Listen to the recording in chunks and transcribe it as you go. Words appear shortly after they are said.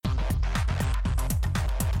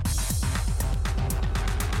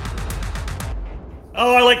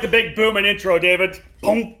Oh, I like the big booming intro, David.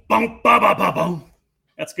 Boom, boom, ba ba ba boom.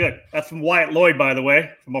 That's good. That's from Wyatt Lloyd, by the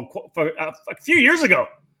way, from a few years ago.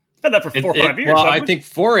 Had that for 4 or 5 years. Well, I think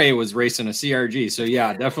 4A was racing a CRG, so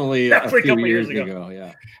yeah, definitely a few years ago.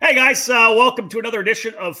 Yeah. Hey guys, welcome to another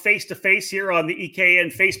edition of Face to Face here on the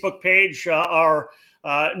EKN Facebook page. Our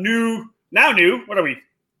new, what are we?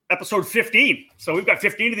 Episode 15. So we've got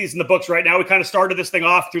 15 of these in the books right now. We kind of started this thing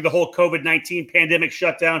off through the whole COVID-19 pandemic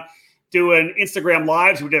shutdown, doing Instagram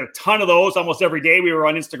Lives. We did a ton of those almost every day. We were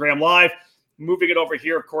on Instagram Live. Moving it over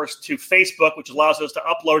here, of course, to Facebook, which allows us to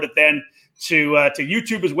upload it then to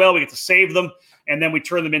YouTube as well. We get to save them, and then we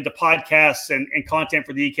turn them into podcasts and content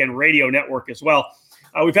for the EKN Radio Network as well.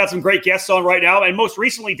 We've had some great guests on right now, and most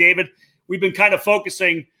recently, David, we've been kind of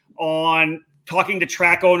focusing on talking to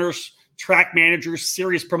track owners, track managers,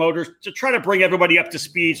 serious promoters to try to bring everybody up to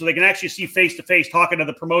speed so they can actually see face-to-face talking to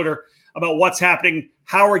the promoter about what's happening,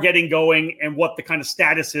 how we're getting going, and what the kind of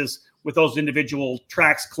status is with those individual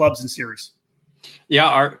tracks, clubs, and series. Yeah,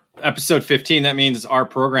 our episode 15, that means our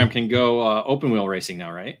program can go open wheel racing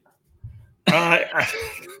now, right?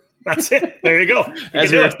 That's it. There you go.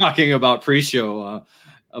 As we were talking about pre-show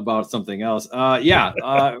about something else.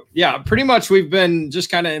 Pretty much we've been just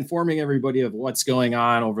kind of informing everybody of what's going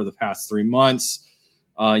on over the past 3 months,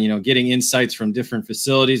 getting insights from different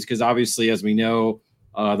facilities, because obviously, as we know,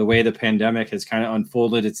 the way the pandemic has kind of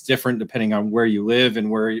unfolded, it's different depending on where you live and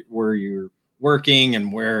where you're working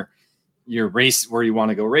and where you want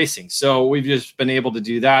to go racing. So we've just been able to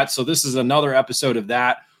do that. So this is another episode of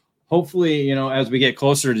that. Hopefully, as we get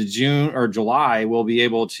closer to June or July, we'll be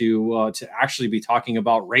able to actually be talking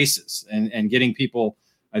about races and getting people.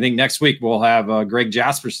 I think next week we'll have Greg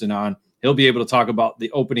Jasperson on. He'll be able to talk about the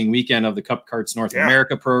opening weekend of the Cup Karts North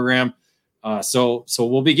America program. So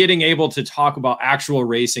we'll be able to talk about actual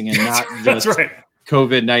racing and not just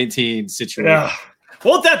COVID-19 situation. Yeah.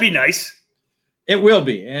 Won't that be nice? It will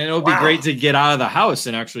be. And it'll be great to get out of the house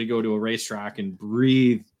and actually go to a racetrack and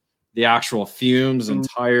breathe the actual fumes and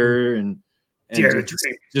tire and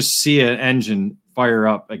just see an engine fire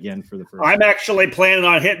up again for the first time. I'm actually planning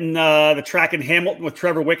on hitting the track in Hamilton with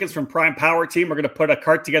Trevor Wickens from Prime Power Team. We're going to put a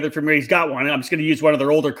cart together for me. He's got one. I'm just going to use one of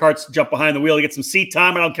their older carts to jump behind the wheel to get some seat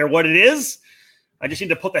time. I don't care what it is. I just need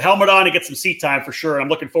to put the helmet on and get some seat time for sure. I'm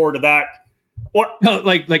looking forward to that.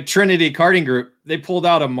 Like Trinity Karting Group, they pulled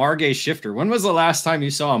out a Margay shifter. When was the last time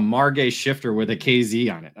you saw a Margay shifter with a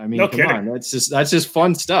KZ on it? I mean, come on, that's just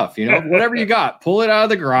fun stuff. Whatever you got, pull it out of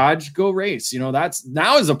the garage, go race. That's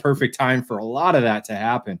now is a perfect time for a lot of that to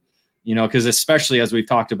happen. Because especially as we've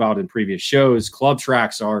talked about in previous shows, club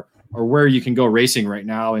tracks are where you can go racing right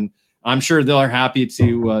now, and I'm sure they're happy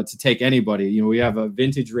to take anybody. We have a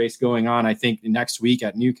vintage race going on, I think, next week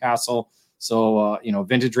at Newcastle. So,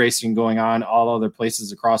 vintage racing going on all other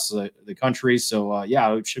places across the country. So,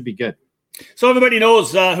 it should be good. So everybody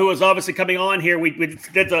knows who is obviously coming on here. We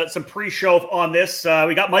did some pre-show on this.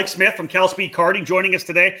 We got Mike Smith from Cal Speed Karting joining us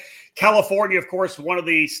today. California, of course, one of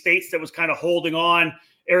the states that was kind of holding on.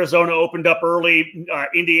 Arizona opened up early.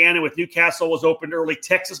 Indiana with Newcastle was opened early.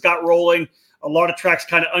 Texas got rolling. A lot of tracks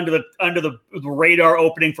kind of under the radar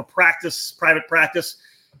opening for practice, private practice.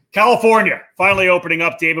 California finally opening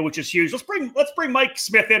up, David, which is huge. Let's bring Mike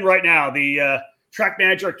Smith in right now, the track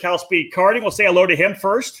manager at Cal Speed Karting. We'll say hello to him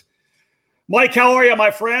first. Mike, how are you,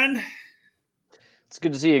 my friend? It's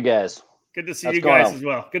good to see you guys. Good to see you guys as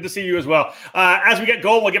well. Good to see you as well. As we get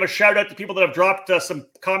going, we'll give a shout out to people that have dropped some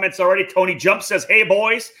comments already. Tony Jump says, "Hey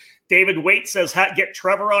boys." David Waite says, "Get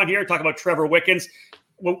Trevor on here." Talk about Trevor Wickens.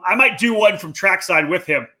 Well, I might do one from trackside with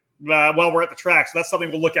him while we're at the track. So that's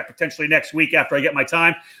something we'll look at potentially next week after I get my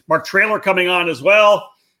time. Mark Traylor coming on as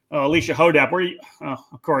well. Alicia Hodap, where are you? Oh,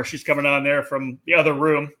 of course, she's coming on there from the other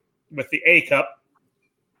room with the A cup.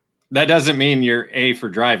 That doesn't mean you're A for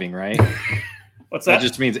driving, right? What's that? That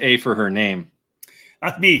just means A for her name.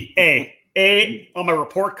 That's me. A on my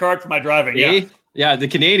report card for my driving. A? Yeah, the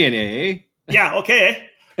Canadian A. Yeah, okay.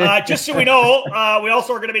 Just so we know, we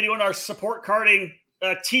also are going to be doing our support karting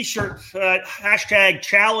T-shirt hashtag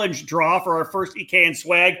challenge draw for our first EKN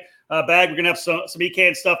swag bag. We're going to have some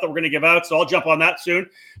EKN stuff that we're going to give out, so I'll jump on that soon.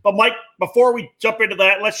 But Mike, before we jump into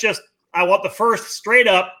that, I want the first straight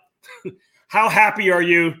up. How happy are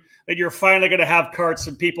you that you're finally going to have karts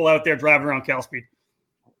and people out there driving around Cal Speed?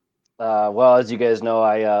 Well, as you guys know,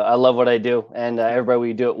 I love what I do, and everybody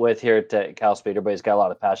we do it with here at Cal Speed, everybody's got a lot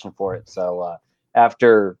of passion for it. So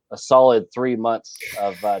after a solid 3 months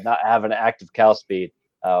of not having an active Cal Speed,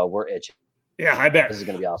 we're itching. Yeah, I bet. This is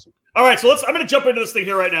going to be awesome. All right, so I'm going to jump into this thing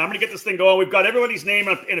here right now. I'm going to get this thing going. We've got everybody's name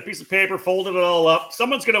in a piece of paper, folded it all up.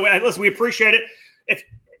 Someone's going to win. Listen, we appreciate it.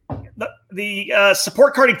 the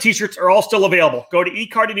support carding t-shirts are all still available. Go to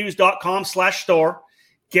ecardinews.com/store.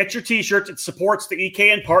 Get your t-shirts. It supports the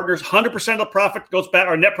EKN partners. 100% of the profit goes back,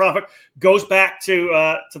 our net profit goes back to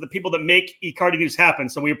the people that make eCardi News happen.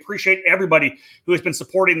 So we appreciate everybody who has been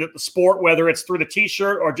supporting the sport, whether it's through the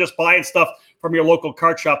t-shirt or just buying stuff from your local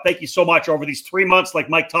card shop. Thank you so much. Over these 3 months, like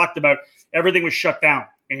Mike talked about, everything was shut down,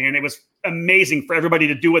 and it was amazing for everybody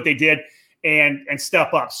to do what they did and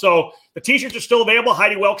step up. So the t-shirts are still available.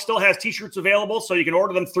 Heidi Welk still has t-shirts available, so you can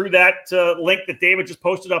order them through that link that David just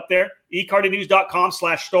posted up there,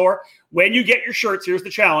 ecardinews.com/store. When you get your shirts, here's the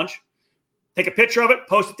challenge. Take a picture of it,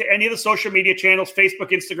 post it to any of the social media channels, Facebook,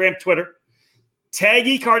 Instagram, Twitter. Tag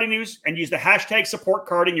eCardi News and use the hashtag support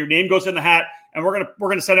carding. Your name goes in the hat, and we're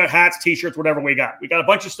gonna send out hats, t-shirts, whatever we got. We got a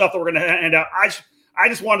bunch of stuff that we're gonna hand out. I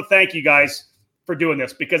just want to thank you guys for doing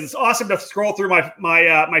this, because it's awesome to scroll through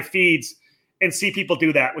my feeds and see people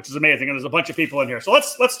do that, which is amazing. And there's a bunch of people in here. So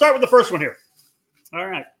let's start with the first one here. All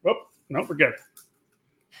right. Oh, no, we're good.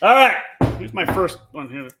 All right. Here's my first one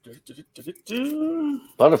here.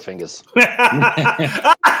 Butterfingers.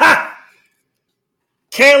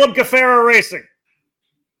 Caleb Gaffera Racing.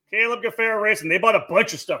 Caleb Gaffera Racing. They bought a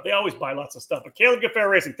bunch of stuff. They always buy lots of stuff. But Caleb Gaffera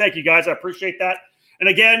Racing, thank you guys. I appreciate that. And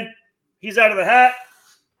again, he's out of the hat.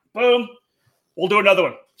 Boom. We'll do another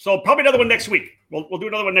one. So probably another one next week. We'll do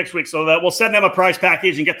another one next week, so that we'll send them a prize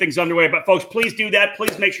package and get things underway. But folks, please do that.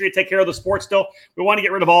 Please make sure you take care of the sport still. We want to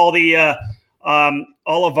get rid of all the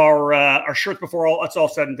all of our shirts before it's all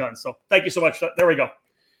said and done. So thank you so much. There we go.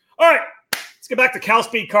 All right, let's get back to Cal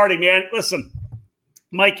Speed Karting, man. Listen,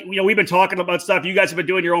 Mike, we've been talking about stuff. You guys have been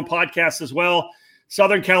doing your own podcasts as well.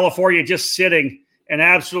 Southern California just sitting and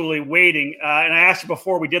absolutely waiting. And I asked you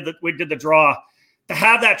before we did the draw to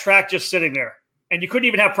have that track just sitting there. And you couldn't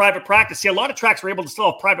even have private practice. See, a lot of tracks were able to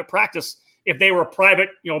still have private practice if they were a private,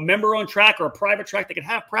 member-owned track or a private track. They could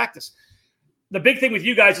have practice. The big thing with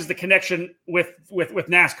you guys is the connection with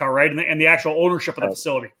NASCAR, right, and the actual ownership of the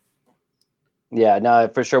facility. Yeah, no,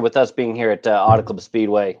 for sure. With us being here at Auto Club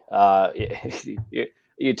Speedway,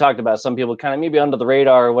 you talked about some people kind of maybe under the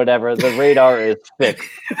radar or whatever. The radar is fixed.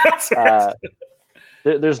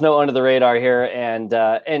 There's no under the radar here,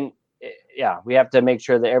 and. Yeah, we have to make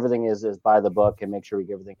sure that everything is by the book and make sure we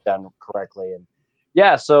get everything done correctly. And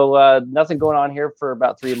yeah, so nothing going on here for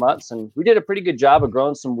about 3 months. And we did a pretty good job of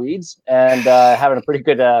growing some weeds and having a pretty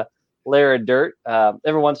good layer of dirt.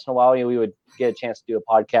 Every once in a while, we would get a chance to do a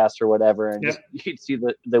podcast or whatever. And just you'd see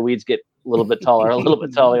the weeds get a little bit taller, a little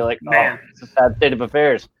bit taller. You're like, man, it's a sad state of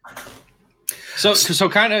affairs. So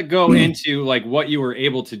kind of go into like what you were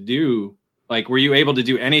able to do. Like, were you able to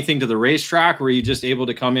do anything to the racetrack? Were you just able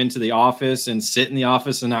to come into the office and sit in the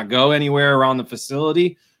office and not go anywhere around the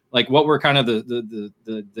facility? Like, what were kind of the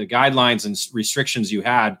guidelines and restrictions you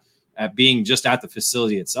had at being just at the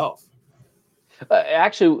facility itself?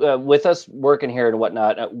 Actually, with us working here and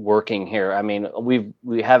whatnot, working here, I mean,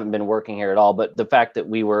 we haven't been working here at all. But the fact that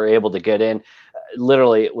we were able to get in,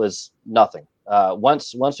 literally, it was nothing.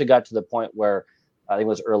 Once we got to the point where I think it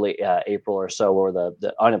was early April or so, where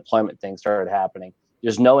the unemployment thing started happening.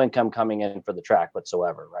 There's no income coming in for the track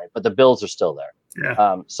whatsoever, right? But the bills are still there.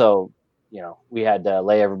 Yeah. So, we had to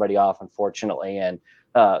lay everybody off, unfortunately. And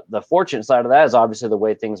the fortunate side of that is obviously the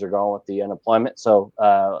way things are going with the unemployment. So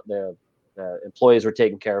the employees were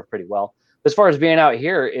taken care of pretty well. As far as being out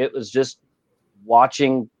here, it was just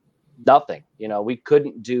watching nothing. We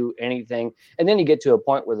couldn't do anything. And then you get to a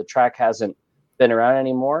point where the track hasn't been around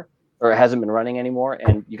anymore, or it hasn't been running anymore,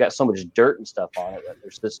 and you got so much dirt and stuff on it that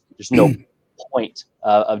there's no point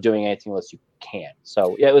of doing anything unless you can.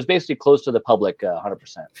 So yeah, it was basically closed to the public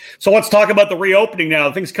 100%. So let's talk about the reopening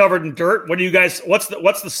now. Things covered in dirt. What do you guys? What's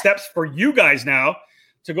the steps for you guys now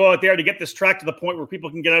to go out there to get this track to the point where people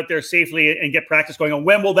can get out there safely and get practice going on?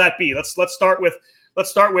 When will that be? Let's start with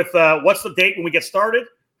what's the date when we get started?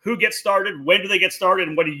 Who gets started? When do they get started?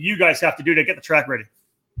 And what do you guys have to do to get the track ready?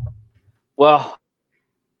 Well,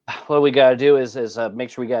 what we got to do is make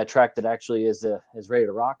sure we got a track that actually is ready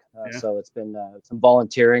to rock. So it's been some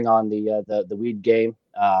volunteering on the weed game,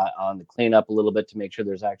 on the cleanup a little bit to make sure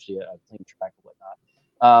there's actually a clean track and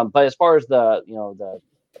whatnot. But as far as the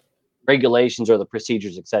regulations or the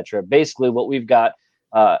procedures, etc., basically what we've got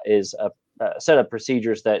is a set of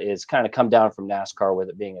procedures that is kind of come down from NASCAR, with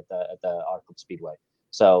it being at the Auto Club Speedway.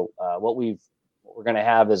 So what we're going to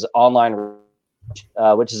have is online,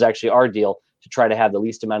 which is actually our deal, to try to have the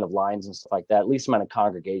least amount of lines and stuff like that, least amount of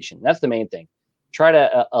congregation. That's the main thing. Try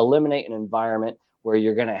to eliminate an environment where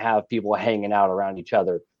you're going to have people hanging out around each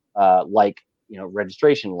other, like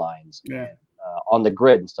registration lines, and, on the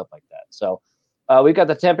grid and stuff like that. So we've got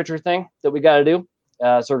the temperature thing that we got to do.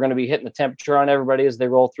 So we're going to be hitting the temperature on everybody as they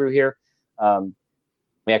roll through here.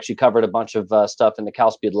 We actually covered a bunch of stuff in the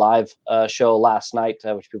Cal Speed Live show last night,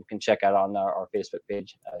 which people can check out on our Facebook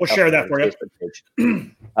page. We'll share that for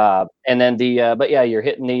you. And then but yeah, you're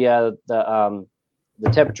hitting the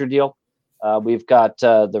temperature deal. We've got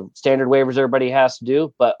the standard waivers everybody has to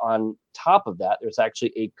do, but on top of that, there's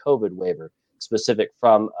actually a COVID waiver specific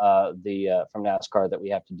from NASCAR that we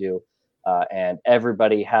have to do, and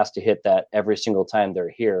everybody has to hit that every single time they're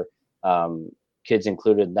here, kids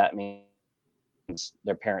included. That means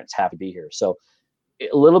their parents have to be here. So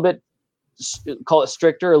a little bit, call it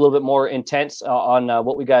stricter, a little bit more intense on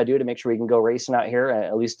what we got to do to make sure we can go racing out here,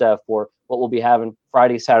 at least for what we'll be having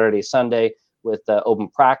Friday, Saturday, Sunday with open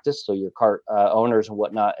practice. So your kart owners and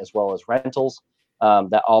whatnot, as well as rentals,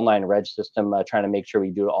 that online reg system, trying to make sure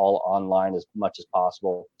we do it all online as much as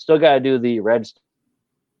possible. Still got to do the reg to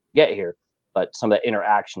get here, but some of the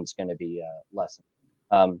interaction is going to be lessened.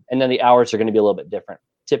 And then the hours are going to be a little bit different.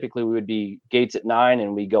 Typically, we would be gates at 9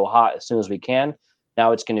 and we go hot as soon as we can.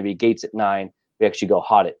 Now it's going to be gates at 9. We actually go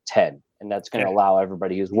hot at 10. And that's going to allow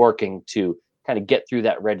everybody who's working to kind of get through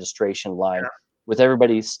that registration line with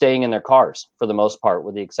everybody staying in their cars for the most part,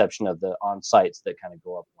 with the exception of the on-sites that kind of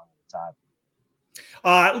go up one at a time.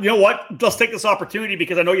 You know what? Let's take this opportunity,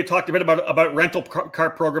 because I know you talked a bit about rental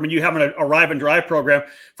kart program, and you have an arrive and drive program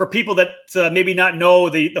for people that maybe not know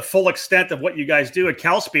the full extent of what you guys do at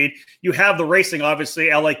Cal Speed. You have the racing, obviously,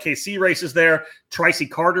 LAKC races there, Tri-C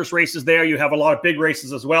Carters races there. You have a lot of big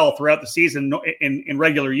races as well throughout the season in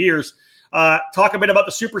regular years. Talk a bit about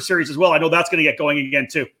the Super Series as well. I know that's going to get going again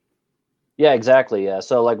too. Yeah, exactly.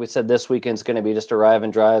 So like we said, this weekend's going to be just arrive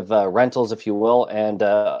and drive rentals, if you will, and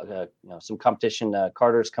some competition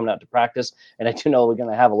carters coming out to practice. And I do know we're going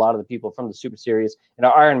to have a lot of the people from the Super Series and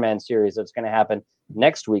our Ironman series that's going to happen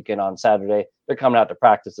next weekend on Saturday. They're coming out to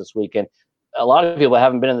practice this weekend. A lot of people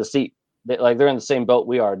haven't been in the seat. They're in the same boat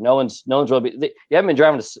we are. No one's really. You haven't been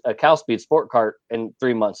driving a Cal Speed sport cart in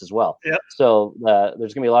 3 months as well. Yep. So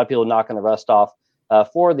there's going to be a lot of people knocking the rust off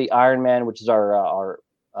for the Ironman, which is our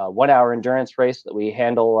 1 hour endurance race that we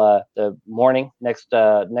handle the morning next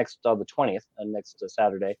on the 20th, next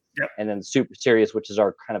Saturday. Yep. And then the Super Series, which is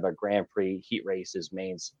our kind of a Grand Prix heat races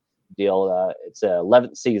mains deal. It's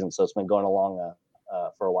 11th season, so it's been going along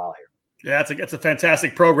for a while here. Yeah, it's a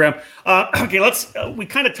fantastic program. Okay, we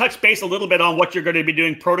kind of touch base a little bit on what you're going to be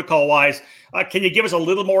doing protocol wise. Can you give us a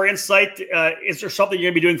little more insight? Is there something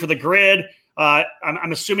you're going to be doing for the grid?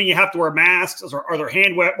 I'm assuming you have to wear masks. Are there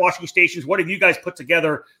hand washing stations? What have you guys put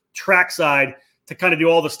together trackside to kind of do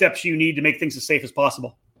all the steps you need to make things as safe as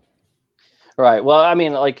possible? Right. Well, I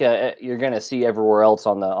mean, like you're going to see everywhere else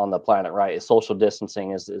on the planet, right? Social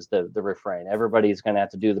distancing is the refrain. Everybody's going to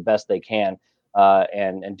have to do the best they can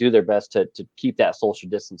and do their best to keep that social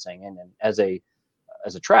distancing. And as a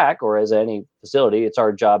track or as any facility, it's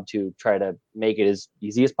our job to try to make it as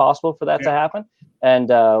easy as possible for that to happen. And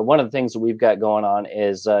one of the things that we've got going on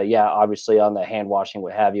is, obviously on the hand washing,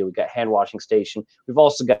 what have you, we've got hand washing station. We've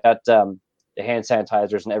also got the hand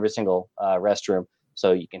sanitizers in every single restroom,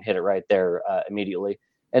 so you can hit it right there immediately.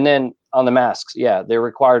 And then on the masks, they're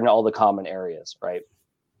required in all the common areas, right?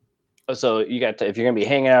 So you got to, if you're going to be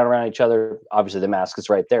hanging out around each other, obviously the mask is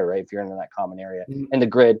right there, right? If you're in that common area, and the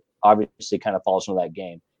grid obviously kind of falls into that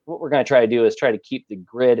game. What we're going to try to do is try to keep the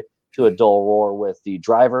grid to a dull roar with the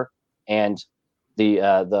driver and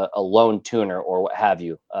a lone tuner or what have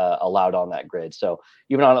you allowed on that grid. So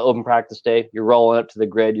even on an open practice day, you're rolling up to the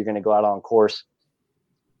grid, you're going to go out on course.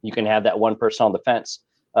 You can have that one person on the fence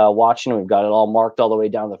watching. We've got it all marked all the way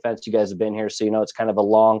down the fence. You guys have been here, so you know it's kind of a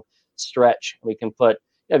long stretch. We can put,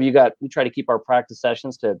 we try to keep our practice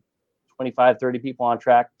sessions to 25, 30 people on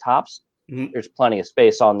track tops. Mm-hmm. There's plenty of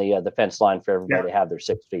space on the fence line for everybody to have their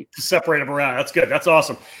 6 feet. To separate them around. That's good. That's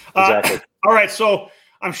awesome. Exactly. All right. So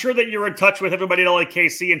I'm sure that you're in touch with everybody at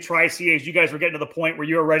LAKC and Tri-C as you guys were getting to the point where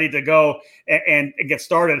you were ready to go and get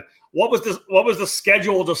started. What was the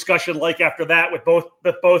schedule discussion like after that with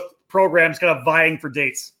both programs kind of vying for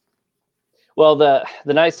dates? Well, the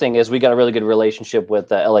nice thing is we got a really good relationship with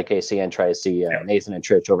LAKC and Tri-C, Nathan and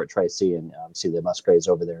Trish over at Tri-C, and obviously the Musgraves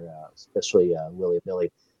over there, especially Willie and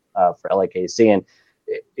Billy for LAKC. And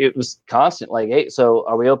it was constant, like, hey, so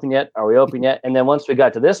are we open yet? Are we open yet? And then once we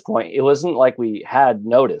got to this point, it wasn't like we had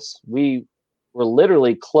notice. We were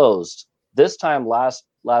literally closed. This time last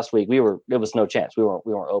week, it was no chance. We weren't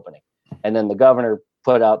opening. And then the governor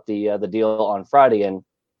put out the deal on Friday, and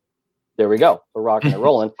there we go. We're rocking and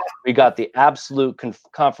rolling. We got the absolute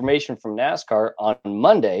confirmation from NASCAR on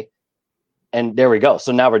Monday, and there we go.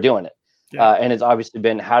 So now we're doing it. Yeah. And it's obviously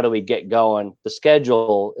been, how do we get going? The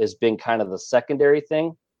schedule has been kind of the secondary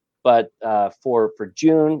thing. But for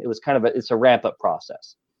June, it was kind of it's a ramp up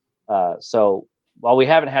process. So while we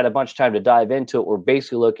haven't had a bunch of time to dive into it, we're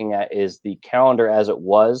basically looking at is the calendar as it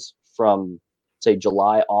was from, say,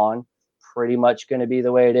 July on, pretty much going to be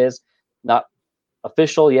the way it is. Not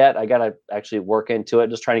official yet. I got to actually work into it.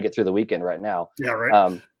 Just trying to get through the weekend right now. Yeah,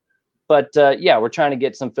 right. But we're trying to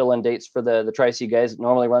get some fill-in dates for the Tri-C guys. It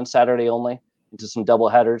normally run Saturday only into some double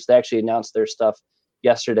headers. They actually announced their stuff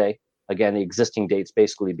yesterday. Again, the existing dates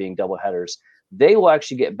basically being double headers. They will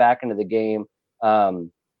actually get back into the game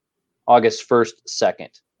August 1st, 2nd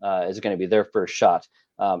is going to be their first shot.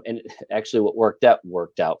 And actually what worked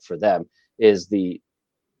out for them is the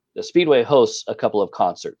Speedway hosts a couple of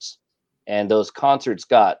concerts, and those concerts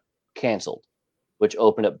got canceled, which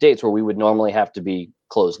opened up dates where we would normally have to be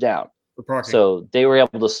closed down. So they were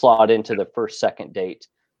able to slot into the first, second date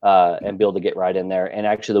and be able to get right in there. And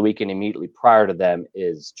actually the weekend immediately prior to them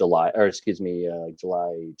is July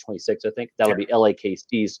 26th, I think. That'll be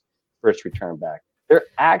LAKC's first return back.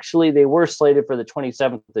 They were slated for the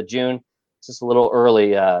 27th of June. It's just a little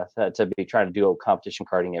early to be trying to do a competition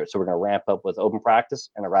karting here. So we're going to ramp up with open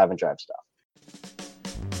practice and arrive and drive stuff.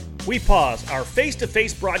 We pause our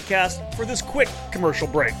face-to-face broadcast for this quick commercial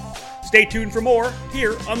break. Stay tuned for more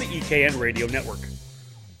here on the EKN Radio Network.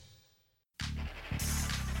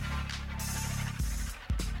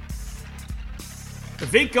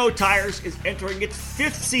 Evinco Tires is entering its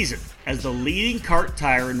 5th season as the leading kart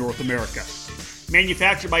tire in North America.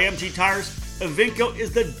 Manufactured by MG Tires, Evinco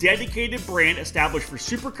is the dedicated brand established for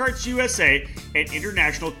Superkarts USA and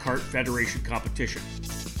International Kart Federation competition.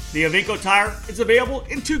 The Evinco tire is available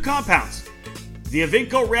in 2 compounds. The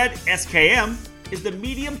Evinco Red SKM is the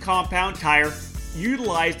medium compound tire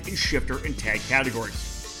utilized in shifter and tag categories.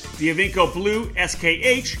 The Evinco Blue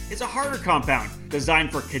SKH is a harder compound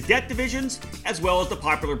designed for cadet divisions as well as the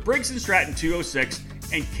popular Briggs & Stratton 206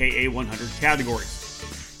 and KA 100 categories.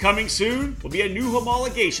 Coming soon will be a new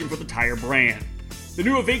homologation for the tire brand. The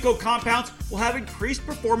new Evinco compounds will have increased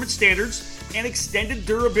performance standards and extended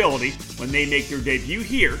durability when they make their debut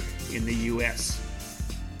here in the U.S.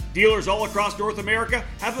 Dealers all across North America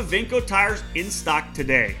have Evinco tires in stock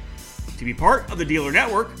today. To be part of the dealer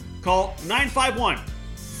network, call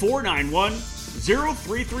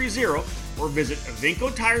 951-491-0330 or visit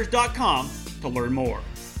evincotires.com to learn more.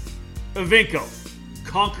 Evinco,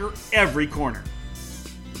 conquer every corner.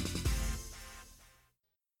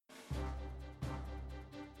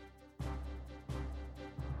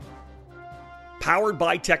 Powered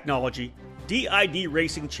by technology, DID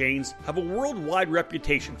racing chains have a worldwide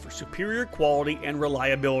reputation for superior quality and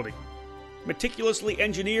reliability. Meticulously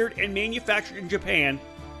engineered and manufactured in Japan,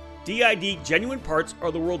 DID Genuine Parts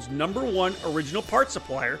are the world's #1 original parts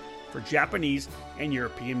supplier for Japanese and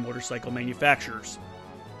European motorcycle manufacturers.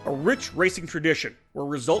 A rich racing tradition where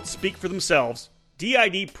results speak for themselves,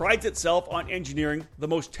 DID prides itself on engineering the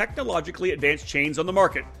most technologically advanced chains on the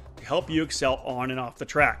market to help you excel on and off the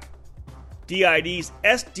track. DID's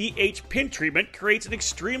SDH pin treatment creates an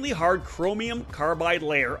extremely hard chromium carbide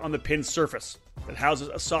layer on the pin surface that houses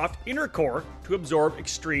a soft inner core to absorb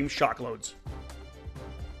extreme shock loads.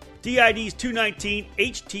 DID's 219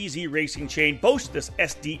 HTZ racing chain boasts this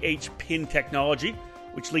SDH pin technology,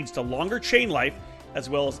 which leads to longer chain life as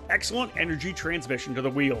well as excellent energy transmission to the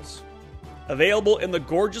wheels. Available in the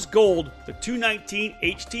gorgeous gold, the 219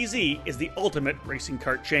 HTZ is the ultimate racing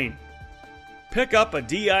kart chain. Pick up a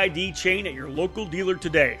DID chain at your local dealer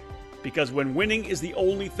today, because when winning is the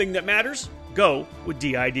only thing that matters, go with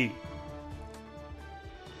DID.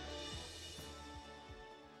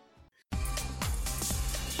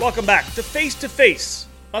 Welcome back to Face to Face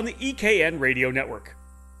on the EKN Radio Network.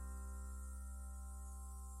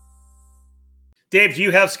 Dave, do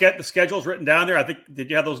you have the schedules written down there? I think, did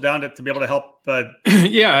you have those down to be able to help?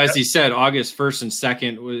 Yeah, as he said, August 1st and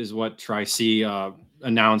 2nd was what Tri-C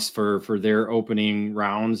announced for their opening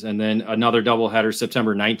rounds, and then another doubleheader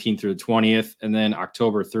September 19th through the 20th, and then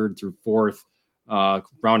October 3rd through 4th,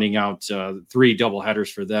 rounding out 3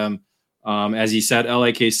 doubleheaders for them. As he said,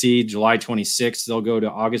 LAKC July 26th, they'll go to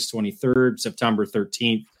August 23rd, September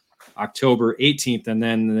 13th, October 18th, and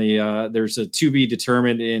then there's a to be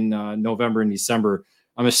determined in November and December.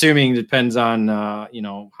 I'm assuming it depends on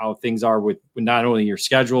how things are with not only your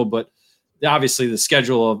schedule, but obviously the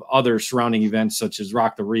schedule of other surrounding events such as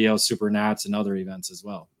Rock the Rio, Super Nats, and other events as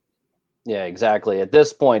well. Yeah, exactly. At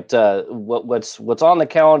this point, what's on the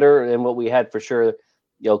calendar and what we had for sure.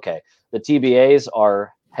 Okay, the TBAs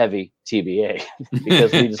are heavy TBA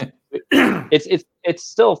because we just it's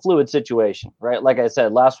still a fluid situation, right? Like I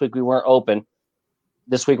said, last week we weren't open.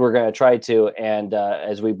 This week we're going to try to, and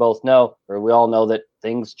as we both know, or we all know, that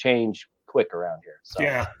things change quick around here. So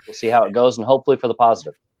yeah, we'll see how it goes, and hopefully for the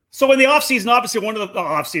positive. So in the off season, obviously one of the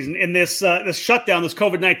off season in this this shutdown, this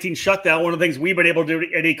COVID-19 shutdown, one of the things we've been able to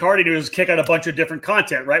do at eCarting is kick out a bunch of different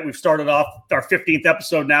content, right? We've started off our 15th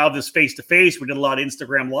episode now, this face-to-face. We did a lot of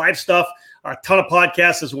Instagram live stuff, a ton of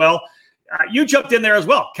podcasts as well. You jumped in there as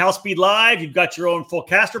well. Cal Speed Live, you've got your own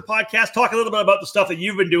Fullcaster podcast. Talk a little bit about the stuff that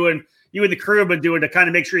you've been doing, you and the crew have been doing to kind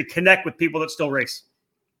of make sure you connect with people that still race.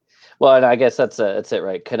 Well, and I guess that's it,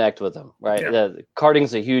 right? Connect with them, right? Yeah.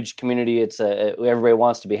 Karting's a huge community. It's everybody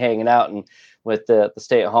wants to be hanging out, and with the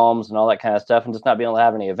stay at homes and all that kind of stuff, and just not being able to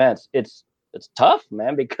have any events. It's tough,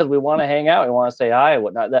 man, because we want to hang out, we want to say hi and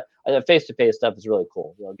whatnot. That face-to-face stuff is really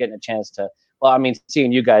cool. Getting a chance to. Well, I mean,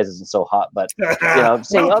 seeing you guys isn't so hot, but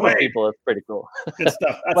seeing other people is pretty cool. Good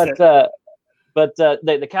stuff. But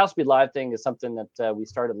the Cal Speed Live thing is something that we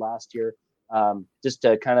started last year. Just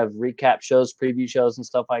to kind of recap shows, preview shows, and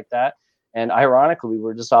stuff like that. And ironically, we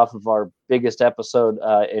were just off of our biggest episode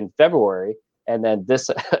in February, and then this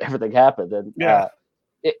everything happened. And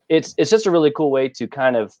it's just a really cool way to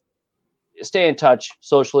kind of stay in touch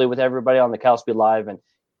socially with everybody on the Cal Speed Live. And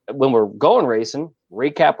when we're going racing,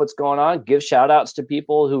 recap what's going on, give shout outs to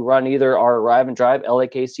people who run either our Arrive and Drive,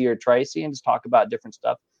 LAKC, or Tri-C, and just talk about different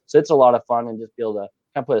stuff. So it's a lot of fun, and just be able to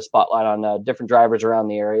kind of put a spotlight on different drivers around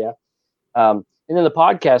the area. And then the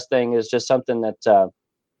podcast thing is just something that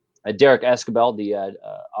Derek Escabel, the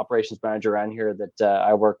operations manager around here that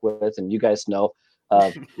I work with, and you guys know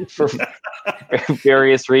for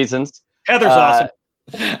various reasons. Heather's awesome.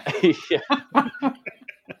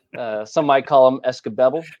 Some might call him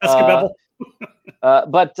Escabel.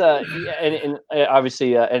 But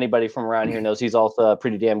obviously anybody from around here knows he's also a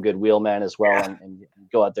pretty damn good wheelman as well, and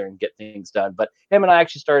go out there and get things done. But him and I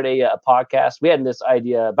actually started a podcast. We had this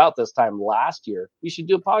idea about this time last year. We should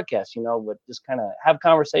do a podcast, with just kind of have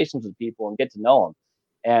conversations with people and get to know them.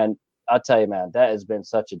 And I'll tell you, man, that has been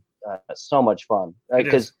such so much fun, right?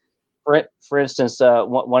 Because for instance,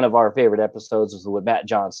 one of our favorite episodes was with Matt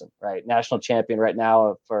Johnson, right? National champion right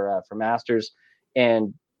now for Masters.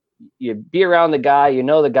 And you be around the guy,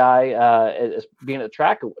 the guy being at the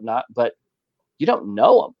track and whatnot, but you don't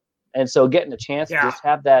know him. And so getting a chance to just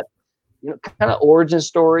have that, kind of origin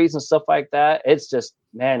stories and stuff like that. It's just,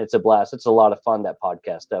 man, it's a blast. It's a lot of fun, that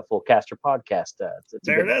podcast, Fullcaster podcast.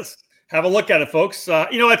 There it is. Have a look at it, folks.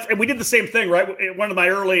 And we did the same thing, right? One of my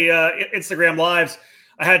early Instagram lives,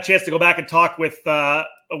 I had a chance to go back and talk with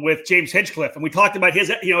James Hinchcliffe, and we talked about his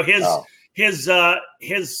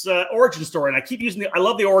origin story. And I keep using I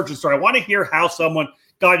love the origin story. I want to hear how someone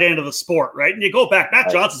got into the sport, right? And you go back, Matt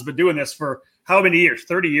Johnson's been doing this for how many years?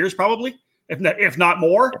 30 years, probably, if not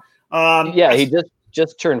more. He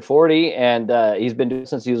just turned 40, and he's been doing it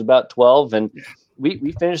since he was about 12. And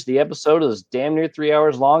we finished the episode. It was damn near 3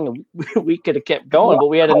 hours long, and we could have kept going, but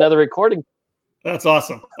we had another recording. That's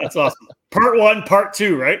awesome. Part 1, part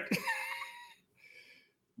 2, right?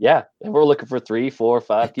 Yeah, and we're looking for 3, 4,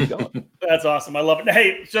 5. Keep going. That's awesome. I love it.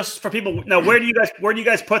 Hey, just for people now, where do you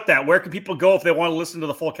guys put that? Where can people go if they want to listen to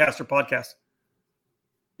the Fullcaster podcast?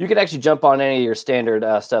 You can actually jump on any of your standard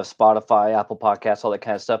stuff, Spotify, Apple Podcasts, all that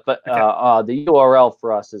kind of stuff. But the URL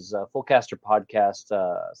for us is Fullcaster Podcast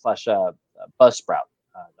 /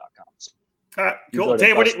 Buzzsprout.com. All right, cool.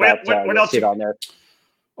 Dave, what else? On there?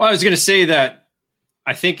 Well, I was going to say that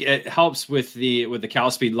I think it helps with the Cal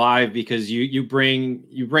Speed Live because you bring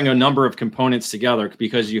a number of components together,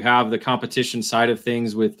 because you have the competition side of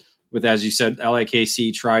things with as you said,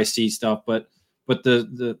 LAKC, Tri-C stuff, but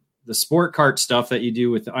the sport kart stuff that you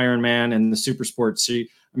do with the Ironman and the Super Sports. So,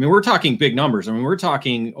 we're talking big numbers. We're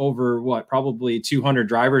talking over probably 200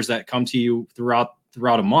 drivers that come to you throughout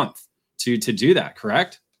a month to do that.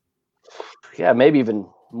 Correct? Yeah, maybe even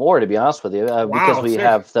more, to be honest with you, because we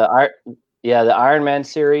have the Ironman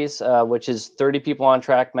series, which is 30 people on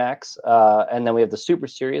track max. And then we have the Super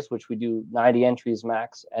Series, which we do 90 entries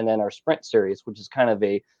max. And then our Sprint Series, which is kind of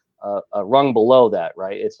a rung below that,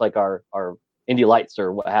 right? It's like our Indy Lights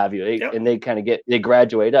or what have you. And they kind of they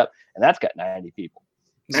graduate up, and that's got 90 people.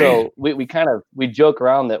 Man. So we joke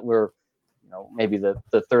around that we're, maybe the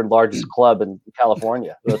third largest club in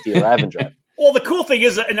California with the Arrive and Drive. Well, the cool thing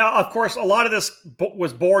is, and of course, a lot of this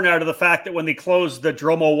was born out of the fact that when they closed the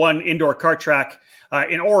Dromo 1 indoor kart track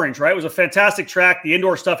in Orange, right? It was a fantastic track. The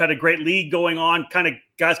indoor stuff had a great league going on.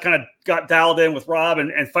 Guys got dialed in with Rob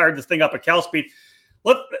and fired this thing up at Cal Speed.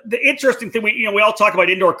 Look, the interesting thing, we all talk about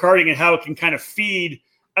indoor karting and how it can kind of feed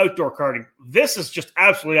outdoor karting. This is just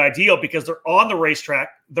absolutely ideal because they're on the racetrack.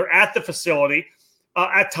 They're at the facility.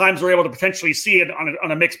 At times, they're able to potentially see it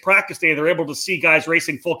on a mixed practice day. They're able to see guys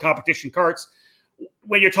racing full competition karts.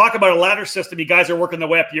 when you're talking about a ladder system, you guys are working the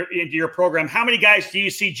way up into your program. How many guys do you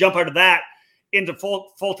see jump out of that into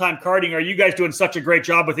full-time karting? Are you guys doing such a great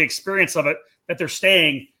job with the experience of it that they're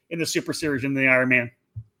staying in the Super Series and the Ironman?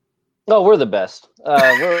 Oh, we're the best.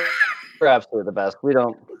 We're absolutely the best. We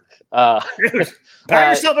don't pat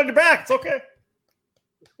yourself on your back. It's okay.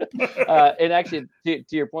 And actually, to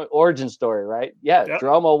your point, origin story, right? Yeah, yep.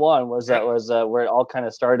 Drama 1 was where it all kind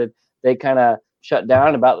of started. They kind of shut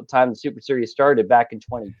down about the time the Super Series started back in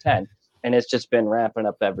 2010, and it's just been ramping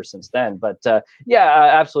up ever since then. But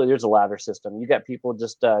absolutely, there's a ladder system. You got people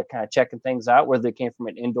just kind of checking things out, whether they came from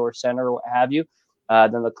an indoor center or what have you.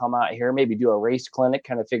 Then they'll come out here, maybe do a race clinic,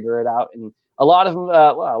 kind of figure it out. And a lot of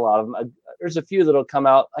them, there's a few that'll come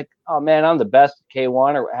out like, oh man, I'm the best at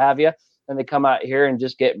K1 or what have you. And they come out here and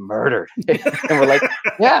just get murdered. And we're like,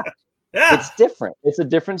 yeah, it's different. It's a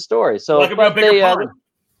different story. So,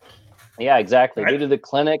 yeah, exactly. Right. They do the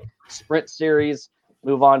clinic, sprint series,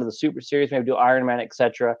 move on to the Super Series, maybe do Ironman,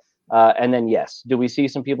 etc. And then, yes, do we see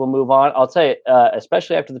some people move on? I'll tell you,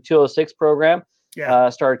 especially after the 206 program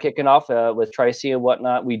started kicking off with Tri-C and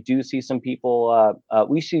whatnot, we do see some people,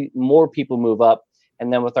 we see more people move up.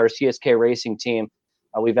 And then with our CSK racing team,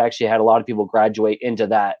 we've actually had a lot of people graduate into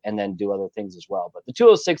that and then do other things as well. But the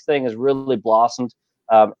 206 thing has really blossomed.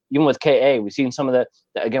 Even with KA, we've seen some of the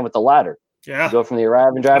again, with the ladder. Yeah. You go from the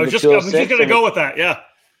arrive and drive to 206. I was just going to go with that. Yeah.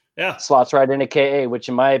 Yeah. Slots right into KA, which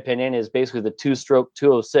in my opinion is basically the 2-stroke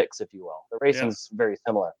 206, if you will. The racing's very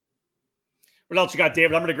similar. What else you got,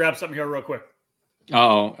 David? I'm going to grab something here real quick.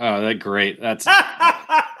 Oh, that's great. That's.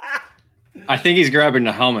 I think he's grabbing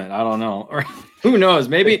the helmet. I don't know. Or who knows?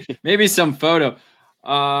 Maybe some photo.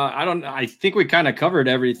 I think we kind of covered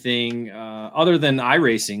everything other than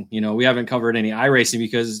iRacing. You know, we haven't covered any iRacing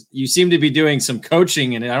because you seem to be doing some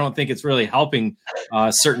coaching, and I don't think it's really helping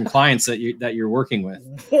certain clients that you're working with.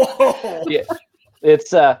 Whoa. Yeah,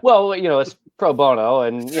 it's it's pro bono,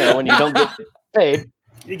 and when you don't get paid,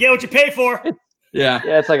 you get what you pay for. Yeah,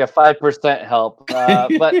 it's like a 5% help,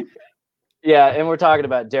 but. Yeah, and we're talking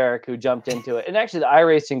about Derek, who jumped into it. And actually, the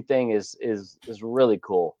iRacing thing is really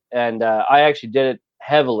cool. And I actually did it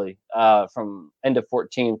heavily from end of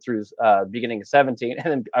 14 through beginning of 17.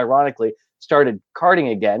 And then, ironically, started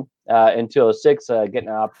karting again in 206, getting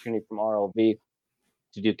an opportunity from RLV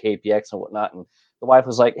to do KPX and whatnot. And the wife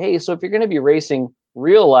was like, hey, so if you're going to be racing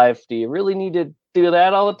real life, do you really need to do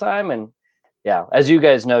that all the time? And yeah, as you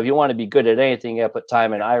guys know, if you want to be good at anything, you have to put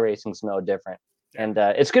time in. iRacing's no different. And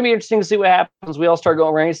it's going to be interesting to see what happens. We all start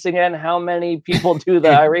going racing again. How many people do the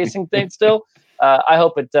iRacing thing still? I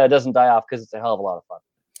hope it doesn't die off because it's a hell of a lot of fun.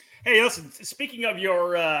 Hey, listen, speaking of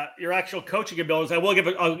your actual coaching abilities, I will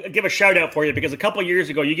give a shout out for you because a couple of years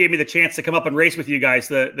ago, you gave me the chance to come up and race with you guys,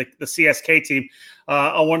 the CSK team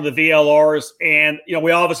on one of the VLRs. And,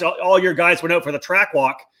 we obviously, all your guys went out for the track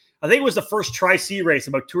walk. I think it was the first Tri-C race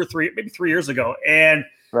about 2 or 3, maybe 3 years ago. And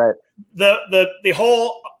right. The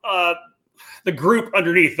whole, the group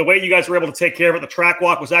underneath, the way you guys were able to take care of it, the track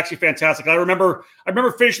walk was actually fantastic. I remember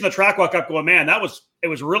finishing the track walk up going, man, it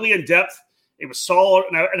was really in depth. It was solid.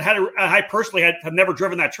 And I personally have never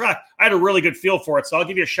driven that track. I had a really good feel for it. So I'll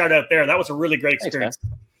give you a shout out there. That was a really great experience.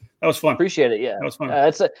 Thanks, that was fun. Appreciate it. Yeah. That was fun.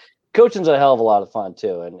 Coaching's a hell of a lot of fun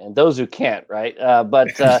too. And those who can't, right.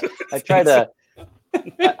 But I try to,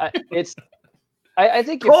 I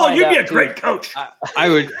think you'd be a great coach. I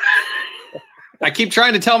would. I keep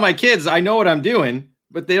trying to tell my kids I know what I'm doing,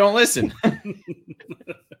 but they don't listen.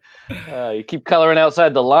 You keep coloring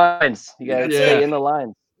outside the lines. You got to stay in the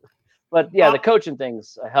lines. But the coaching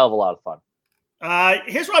thing's a hell of a lot of fun.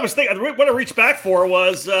 Here's what I was thinking. What I reached back for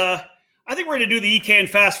was I think we're going to do the EK and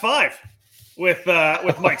Fast 5 with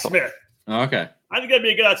Mike Smith. Okay. I think that'd be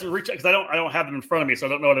a good answer to reach out because I don't have them in front of me, so I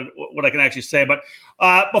don't know what I can actually say. But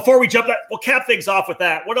before we jump, we'll cap things off with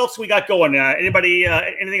that. What else we got going? Anybody?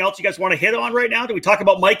 Anything else you guys want to hit on right now? Do we talk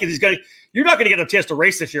about Mike? And you're not going to get a chance to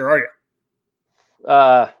race this year, are you?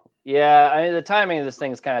 Yeah. I mean, the timing of this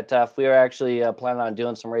thing is kind of tough. We were actually planning on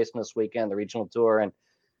doing some racing this weekend, the regional tour,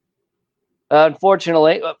 and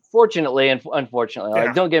fortunately, unfortunately,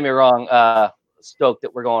 like, don't get me wrong. Stoked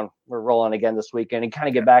that we're rolling again this weekend and kind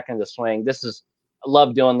of get back into the swing. I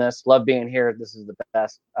love doing this, love being here. This is the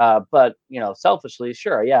best. But, selfishly,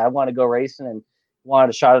 sure. Yeah. I want to go racing and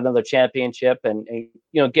wanted to shot another championship and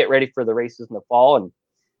get ready for the races in the fall. And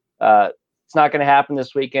it's not going to happen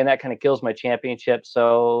this weekend. That kind of kills my championship.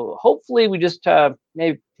 So hopefully we just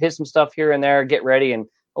maybe hit some stuff here and there, get ready, and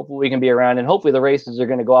hopefully we can be around. And hopefully the races are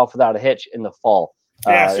going to go off without a hitch in the fall.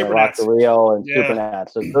 Supernats. Rio and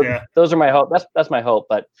Supernats. So those are my hope. That's my hope.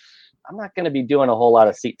 But I'm not going to be doing a whole lot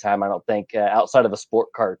of seat time, I don't think, outside of a sport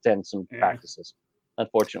cart and some practices.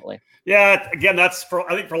 unfortunately. Yeah, again, that's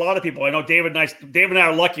I think for a lot of people. I know David and I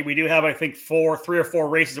are lucky. We do have, I think, 3 or 4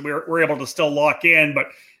 races that we're able to still lock in, but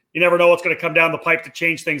you never know what's going to come down the pipe to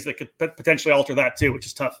change things that could potentially alter that too, which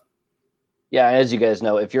is tough. Yeah, as you guys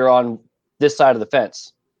know, if you're on this side of the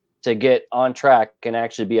fence, to get on track and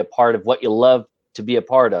actually be a part of what you love to be a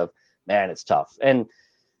part of, man, it's tough. And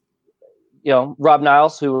Rob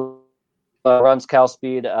Niles, who runs Cal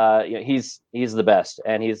Speed, he's the best,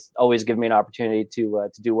 and he's always given me an opportunity to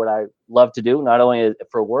do what I love to do, not only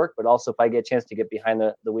for work, but also if I get a chance to get behind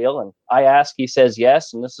the wheel. And I ask, he says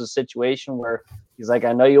yes. And this is a situation where he's like,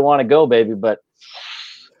 I know you want to go, baby, but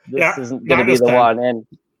this isn't going to be the one. And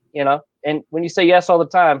and when you say yes all the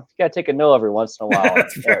time, you got to take a no every once in a while.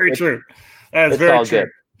 That's very true. That's very true. Good.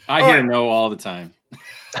 I hear no all the time.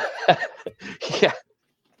 Yeah.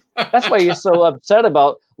 That's why you're so upset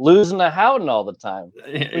about losing to Howden all the time.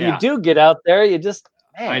 When you do get out there, you just,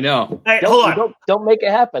 man, I know. Hey, hold on. Don't make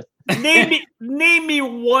it happen. Name me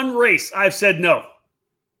one race I've said no.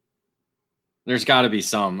 There's got to be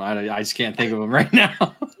some. I just can't think of them right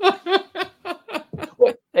now.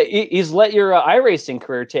 He's let your iRacing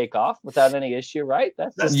career take off without any issue, right?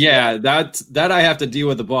 That I have to deal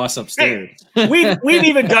with the boss upstairs. Hey, we've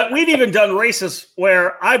even done races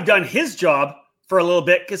where I've done his job for a little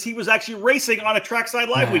bit because he was actually racing on a Trackside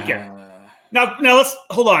Live weekend. Now let's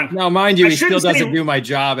hold on. Now, mind you, he still doesn't do my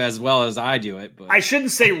job as well as I do it. But I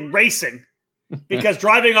shouldn't say racing because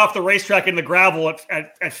driving off the racetrack in the gravel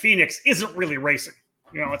at Phoenix isn't really racing.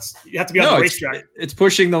 You have to be on the racetrack. It's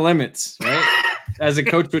pushing the limits, right? As a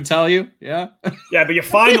coach would tell you, yeah. Yeah, but you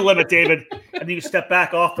find the limit, David, and then you step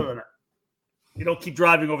back off the limit. You don't keep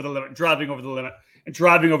driving over the limit, and driving over the limit.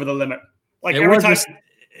 Like every time.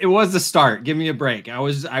 It was the start. Give me a break. I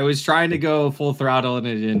was trying to go full throttle and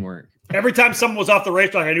it didn't work. Every time someone was off the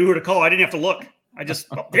racetrack, I knew who to call. I didn't have to look. I just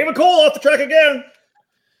David Cole off the track again.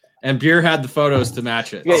 And Beer had the photos to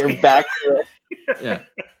match it. Yeah, you're back to it. Yeah.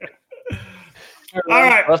 All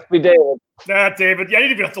right. Must be David. David. Yeah, I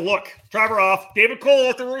didn't even have to look. Driver off. David Cole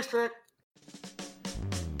off the racetrack.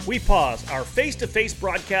 We pause our face-to-face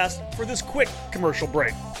broadcast for this quick commercial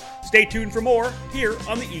break. Stay tuned for more here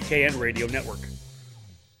on the EKN Radio Network.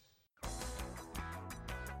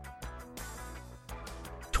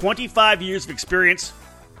 25 years of experience,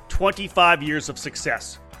 25 years of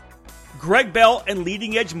success. Greg Bell and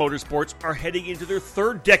Leading Edge Motorsports are heading into their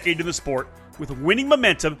 3rd decade in the sport with winning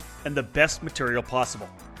momentum and the best material possible.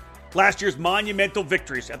 Last year's monumental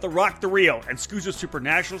victories at the Rock the Rio and SCUSA Super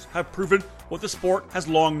Nationals have proven what the sport has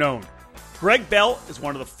long known. Greg Bell is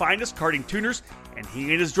one of the finest karting tuners, and he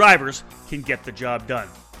and his drivers can get the job done.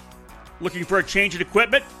 Looking for a change in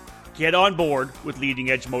equipment? Get on board with Leading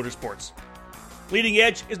Edge Motorsports. Leading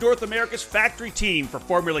Edge is North America's factory team for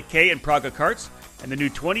Formula K and Praga karts, and the new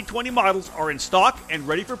 2020 models are in stock and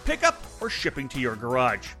ready for pickup or shipping to your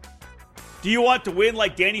garage. Do you want to win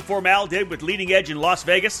like Danny Formal did with Leading Edge in Las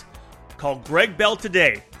Vegas? Call Greg Bell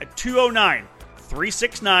today at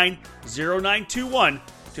 209-369-0921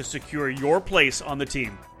 to secure your place on the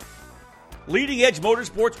team. Leading Edge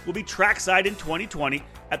Motorsports will be trackside in 2020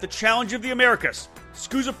 at the Challenge of the Americas,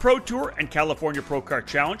 SCUSA Pro Tour and California Pro Kart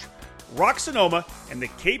Challenge, Rock Sonoma, and the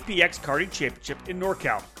KPX Karting Championship in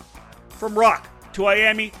NorCal. From Rock to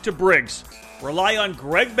Miami to Briggs, rely on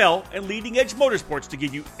Greg Bell and Leading Edge Motorsports to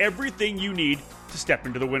give you everything you need to step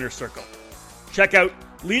into the winner's circle. Check out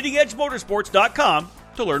leadingedgemotorsports.com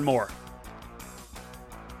to learn more.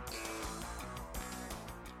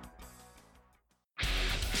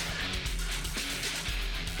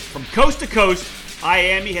 From coast to coast,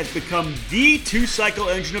 IAME has become the two-cycle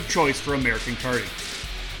engine of choice for American karting.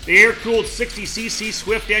 The air-cooled 60cc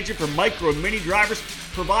Swift engine for micro and mini drivers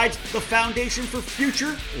provides the foundation for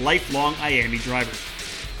future, lifelong IAME drivers.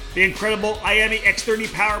 The incredible IAME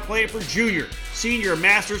X30 power plant for junior, senior, and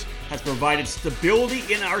masters has provided stability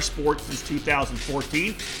in our sport since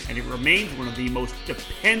 2014, and it remains one of the most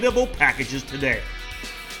dependable packages today.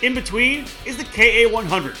 In between is the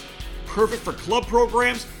KA100, perfect for club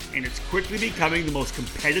programs, and it's quickly becoming the most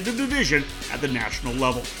competitive division at the national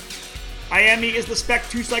level. IAME is the spec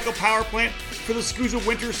two-cycle power plant for the SCUSA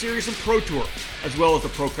Winter Series and Pro Tour, as well as the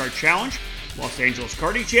Pro Kart Challenge, Los Angeles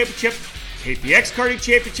Karting Championship, KPX Karting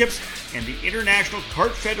Championships, and the International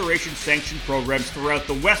Kart Federation sanctioned programs throughout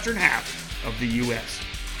the western half of the U.S.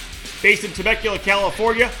 Based in Temecula,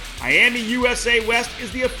 California, IAME USA West is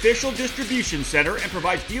the official distribution center and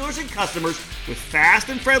provides dealers and customers with fast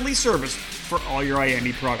and friendly service for all your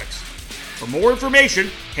IAME products. For more information,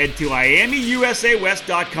 head to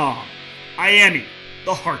IAMEUSAWest.com. IAME,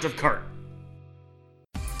 the heart of kart.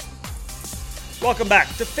 Welcome back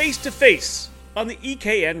to Face on the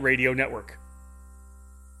EKN Radio Network.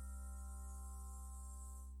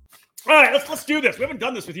 All right, let's do this. We haven't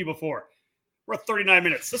done this with you before. We're at 39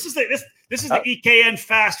 minutes. This is the EKN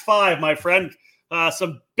Fast Five, my friend.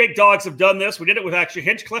 Some big dogs have done this. We did it with actually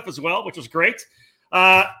Hinchcliffe as well, which was great.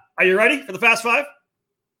 Are you ready for the Fast Five?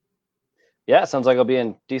 Yeah, sounds like I'll be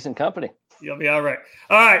in decent company. You'll be all right.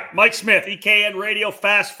 All right, Mike Smith, EKN Radio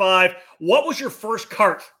Fast Five. What was your first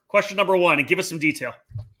cart? Question number one, and give us some detail.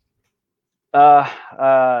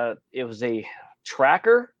 It was a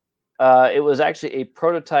tracker. It was actually a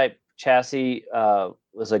prototype chassis. It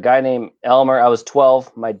was a guy named Elmer. I was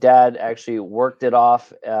 12. My dad actually worked it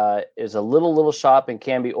off. It was a little shop in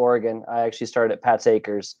Canby, Oregon. I actually started at Pat's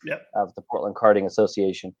Acres of the Portland Karting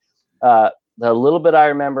Association. The little bit I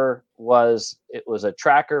remember was it was a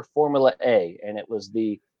tracker Formula A, and it was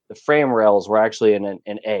the frame rails were actually in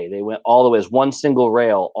an A. They went all the way as one single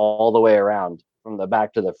rail all the way around from the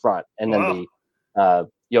back to the front, and then the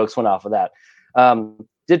yokes went off of that.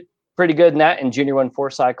 Did pretty good in that in Junior 1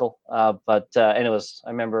 4-cycle, but and it was, I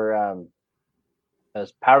remember it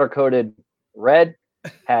was powder coated red,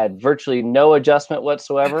 had virtually no adjustment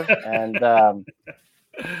whatsoever, and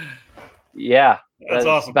yeah. That's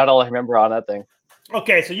awesome. About all I remember on that thing.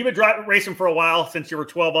 Okay, so you've been racing for a while, since you were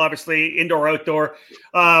 12, obviously, indoor, outdoor.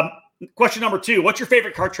 Question number two, what's your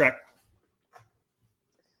favorite kart track?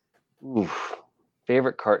 Oof,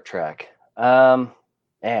 favorite kart track? Man,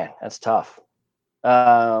 that's tough.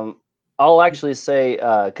 I'll actually say,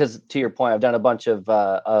 because to your point, I've done a bunch of,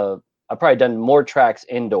 I've probably done more tracks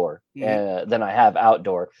indoor than I have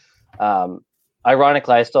outdoor.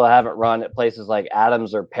 Ironically, I still haven't run at places like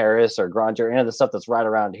Adams or Paris or Granger, any of the stuff that's right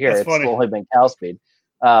around here. It's only been Cal Speed.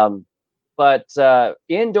 But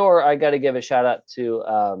indoor, I got to give a shout out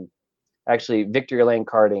to actually Victory Lane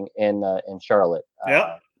Karting in Charlotte,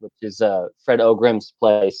 which is Fred Ogrim's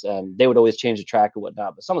place. And they would always change the track and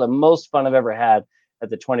whatnot. But some of the most fun I've ever had at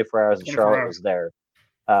the 24 Hours in Charlotte was there.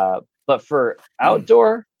 But for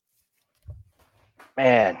outdoor,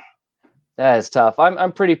 man, that is tough.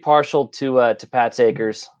 I'm pretty partial to Pat's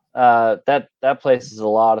Acres. That place is a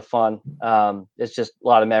lot of fun. It's just a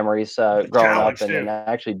lot of memories growing up and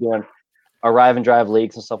actually doing arrive and drive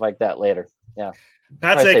leagues and stuff like that later. Yeah.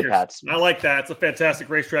 Pat's Acres. I like that. It's a fantastic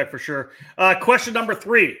racetrack for sure. Question number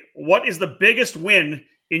three. What is the biggest win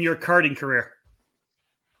in your karting career?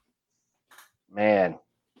 Man.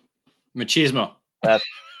 Machismo. That's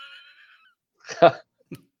a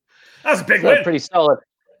big win. Pretty solid.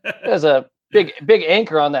 There's a big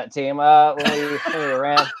anchor on that team when we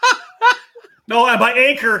ran. No, and by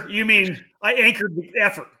anchor, you mean I anchored the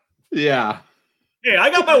effort. Yeah. Yeah, I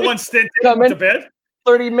got my one stint to bed.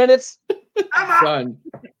 30 minutes. Done.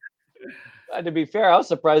 To be fair, I was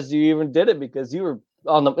surprised you even did it because you were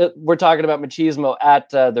on the. We're talking about Machismo at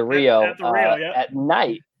the Rio, at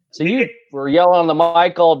night. So you were yelling on the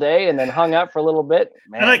mic all day and then hung out for a little bit.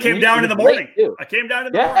 Man, and I came down in the morning. I came down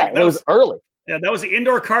in the morning. It was early. Yeah, that was the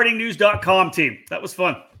indoorkartingnews.com team. That was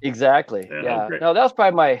fun. Exactly. Yeah. No, that was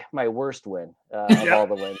probably my worst win of all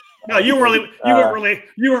the wins. No, you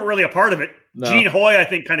weren't really a part of it. No. Gene Hoy, I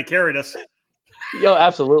think, kind of carried us. Yo,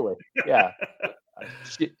 absolutely. Yeah.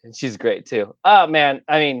 She's great too. Oh man,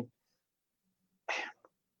 I mean,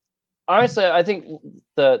 honestly, I think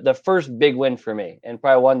the first big win for me, and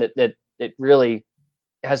probably one that it really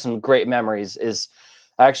has some great memories, is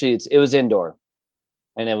actually it was indoor.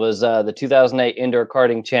 And it was the 2008 Indoor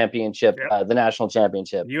Karting Championship, the national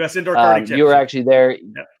championship. U.S. Indoor Karting Championship. You were actually there.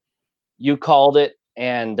 Yep. You called it,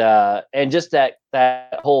 and just that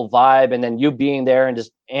whole vibe, and then you being there and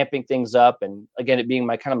just amping things up, and again, it being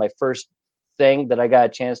my first thing that I got a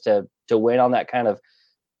chance to win on that kind of.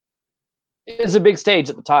 It was a big stage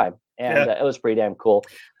at the time, and it was pretty damn cool.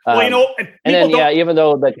 Well, and then even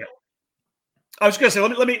though the. Yeah. I was going to say,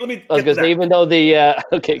 let me. I was going to say, even though the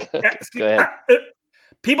okay, go ahead.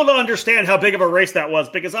 People don't understand how big of a race that was,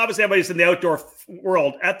 because obviously everybody's in the outdoor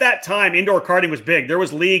world. At that time, indoor karting was big. There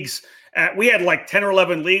was leagues. We had like 10 or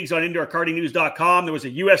 11 leagues on indoorkartingnews.com. There was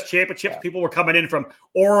a U.S. championship. Yeah. People were coming in from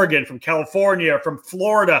Oregon, from California, from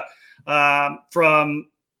Florida, from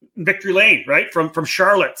Victory Lane, right? From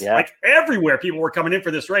Charlotte. Yeah. Like everywhere people were coming in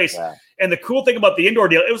for this race. Yeah. And the cool thing about the indoor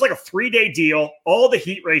deal, it was like a 3-day deal, all the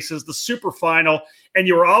heat races, the super final, and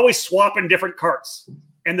you were always swapping different karts.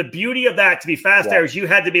 And the beauty of that, to be fast there, is you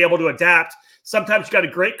had to be able to adapt. Sometimes you got a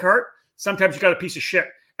great cart. Sometimes you got a piece of shit.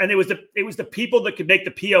 And it was the people that could make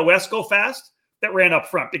the POS go fast that ran up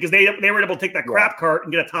front, because they were able to take that crap cart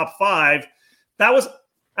and get a top 5. That was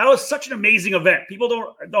such an amazing event. People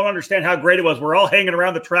don't understand how great it was. We're all hanging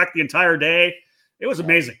around the track the entire day. It was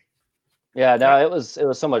amazing. Yeah, no, it was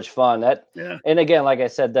so much fun. Yeah. And again, like I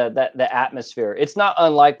said, the atmosphere. It's not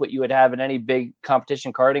unlike what you would have in any big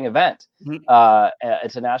competition karting event. Mhm.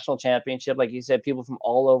 It's a national championship, like you said. People from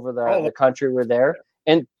all over Oh, the country were there,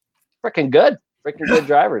 and freaking good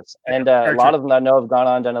drivers. And a very lot true. of them I know have gone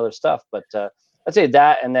on done other stuff. But I'd say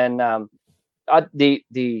that, and then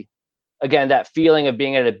the again, that feeling of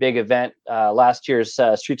being at a big event. Last year's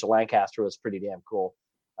Streets of Lancaster was pretty damn cool.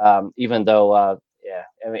 Even though, yeah,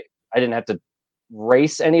 I mean, I didn't have to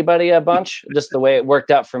race anybody a bunch, just the way it worked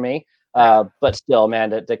out for me. But still,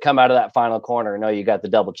 man, to come out of that final corner and know you got the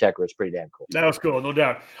double checker is pretty damn cool. That was cool, no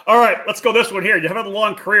doubt. All right, let's go this one here. You have a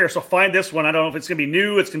long career, so find this one. I don't know if it's going to be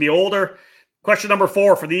new, it's going to be older. Question number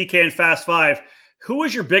 4 for the EKN Fast 5. Who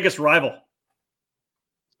is your biggest rival?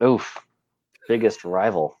 Oof, biggest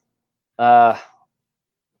rival.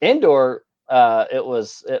 Indoor, it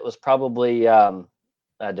was probably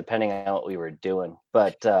depending on what we were doing,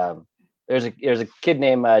 but there's a kid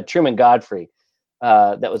named Truman Godfrey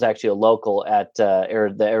that was actually a local at the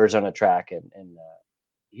Arizona track, and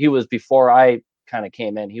he was, before I kind of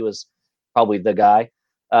came in, he was probably the guy,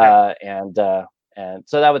 and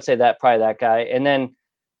so I would say that probably that guy, and then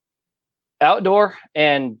outdoor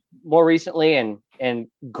and more recently and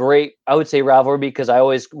great, I would say rivalry, because I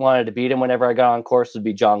always wanted to beat him whenever I got on course, would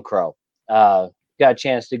be John Crow. Got a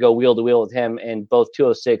chance to go wheel to wheel with him in both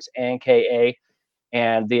 206 and KA,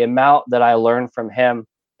 and the amount that I learned from him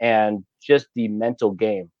and just the mental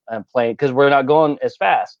game I'm playing, because we're not going as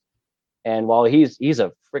fast. And while he's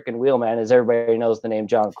a freaking wheelman, as everybody knows the name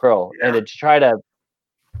John Crow, and to try to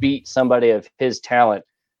beat somebody of his talent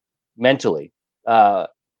mentally,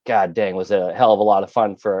 God dang, was a hell of a lot of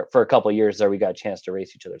fun for a couple of years there. We got a chance to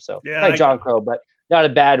race each other. So like John Crow, but not a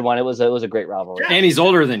bad one. It was a great rivalry. And he's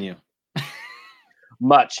older than you.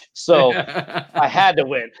 Much. So I had to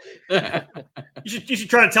win. You should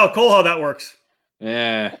try to tell Cole how that works.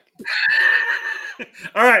 Yeah.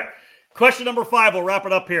 All right. Question number 5. We'll wrap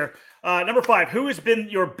it up here. Number 5. Who has been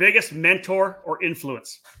your biggest mentor or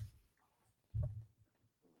influence?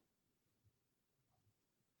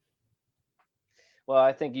 Well,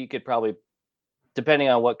 I think you could probably, depending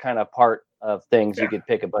on what kind of part of things, you could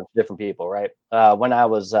pick a bunch of different people, right? When I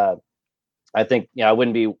was, I think, I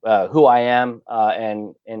wouldn't be who I am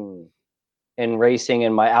and in racing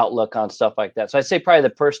and my outlook on stuff like that. So I'd say probably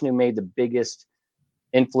the person who made the biggest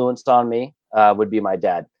influence on me would be my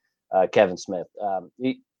dad, Kevin Smith.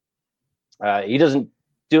 He doesn't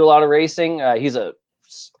do a lot of racing. He's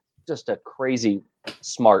just a crazy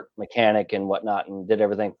smart mechanic and whatnot, and did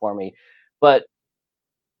everything for me. But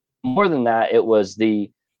more than that, it was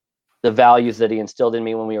the values that he instilled in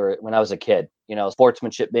me when I was a kid.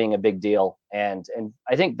 Sportsmanship being a big deal, and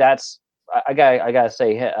I think that's I gotta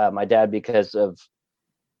say my dad, because of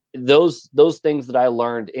those things that I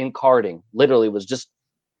learned in karting. Literally, was just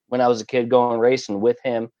when I was a kid going racing with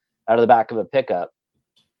him out of the back of a pickup,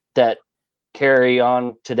 that carry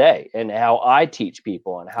on today, and how I teach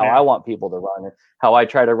people and how I want people to run, and how I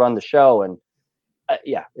try to run the show. And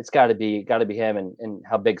it's got to be him, and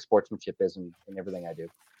how big sportsmanship is in everything I do.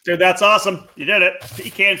 Dude, that's awesome. You did it.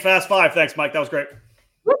 EKN Fast 5. Thanks, Mike. That was great.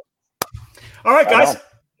 All right, guys.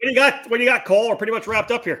 What do you got, Cole? We're pretty much wrapped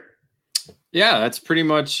up here. Yeah, that's pretty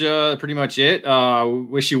much it.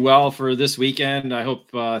 Wish you well for this weekend. I hope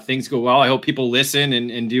things go well. I hope people listen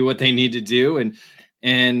and do what they need to do,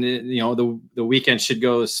 and the weekend should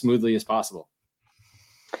go as smoothly as possible.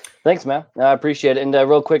 Thanks, man. I appreciate it. And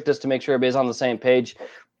real quick, just to make sure everybody's on the same page,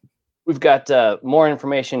 we've got more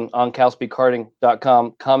information on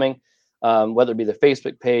calspeedkarting.com coming, whether it be the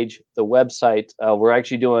Facebook page, the website. We're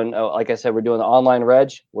actually doing, like I said, we're doing the online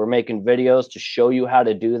reg. We're making videos to show you how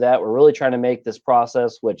to do that. We're really trying to make this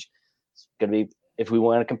process, which is going to be, if we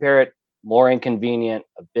want to compare it, more inconvenient,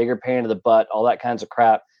 a bigger pain in the butt, all that kinds of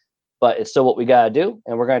crap. But it's still what we got to do.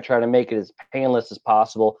 And we're going to try to make it as painless as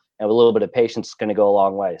possible. And with a little bit of patience, it's going to go a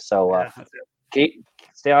long way. So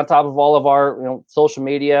stay on top of all of our social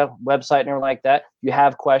media, website, and everything like that. If you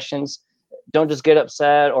have questions, don't just get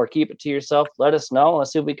upset or keep it to yourself. Let us know.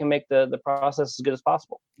 Let's see if we can make the process as good as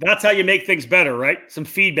possible. That's how you make things better, right? Some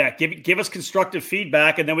feedback. Give us constructive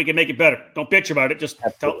feedback, and then we can make it better. Don't bitch about it. Just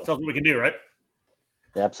tell us what we can do, right?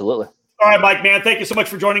 Yeah, absolutely. All right, Mike, man, thank you so much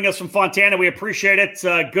for joining us from Fontana. We appreciate it.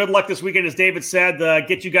 Good luck this weekend, as David said.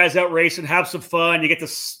 Get you guys out racing, have some fun. You get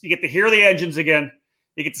to hear the engines again.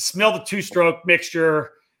 You get to smell the 2-stroke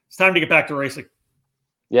mixture. It's time to get back to racing.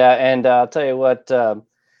 Yeah, and I'll tell you what,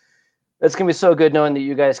 it's gonna be so good knowing that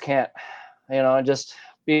you guys can't, just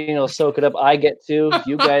being able to soak it up. I get to,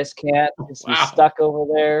 you guys can't. Just be stuck over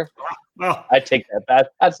there. Well, I take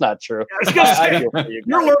that. That's not true. I feel for you.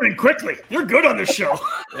 You're learning quickly. You're good on this show.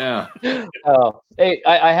 Yeah. Oh, hey,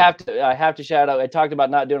 I have to shout out. I talked about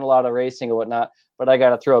not doing a lot of racing and whatnot, but I got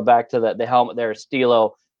to throw it back to the helmet there,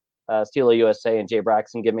 Stilo USA, and Jay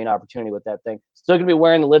Braxton give me an opportunity with that thing. Still gonna be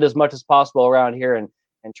wearing the lid as much as possible around here and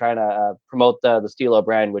trying to promote the Stilo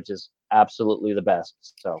brand, which is absolutely the best.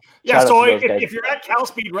 So yeah. So if you're at Cal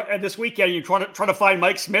Speed this weekend, you're trying to find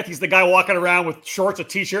Mike Smith. He's the guy walking around with shorts, a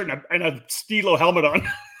t-shirt, and a Stilo helmet on.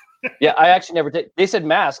 Yeah, I actually never did. They said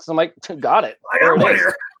masks. I'm like, got it. I got one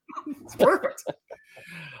here. It's perfect.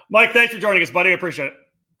 Mike, thanks for joining us, buddy. I appreciate it.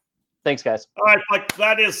 Thanks, guys. All right, Mike,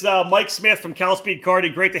 that is Mike Smith from Cal Speed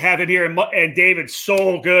Karting. Great to have him here, and David.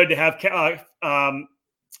 So good to have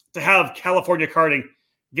California karting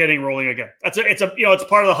getting rolling again. It's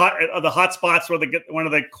part of the hot spots where they get one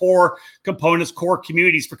of the core components, core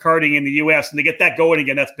communities for karting in the U.S. and to get that going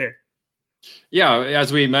again, that's big. Yeah,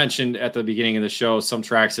 as we mentioned at the beginning of the show, some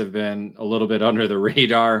tracks have been a little bit under the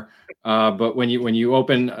radar. But when you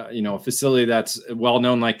open a facility that's well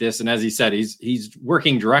known like this, and as he said, he's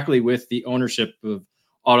working directly with the ownership of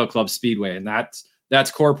Auto Club Speedway, and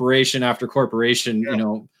that's corporation after corporation.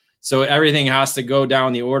 Yeah. So everything has to go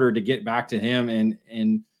down the order to get back to him, and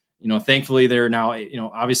thankfully they're now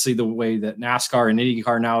obviously the way that NASCAR and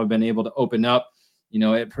IndyCar now have been able to open up.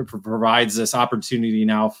 It provides this opportunity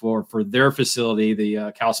now for their facility,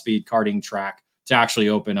 the Cal Speed karting track, to actually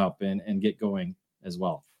open up and get going as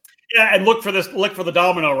well. Yeah, and look for the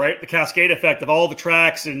domino, right? The cascade effect of all the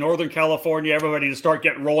tracks in Northern California, everybody to start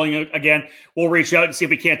getting rolling again. We'll reach out and see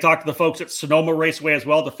if we can't talk to the folks at Sonoma Raceway as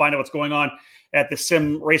well to find out what's going on at the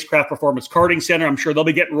Sim Racecraft Performance Karting Center. I'm sure they'll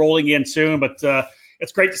be getting rolling in soon, but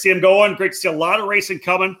it's great to see them going. Great to see a lot of racing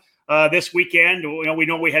coming this weekend. We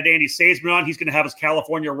know we had Andy Saisman on. He's going to have his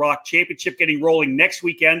California Rock Championship getting rolling next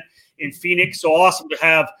weekend in Phoenix. So awesome to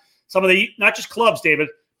have some of the, not just clubs, David,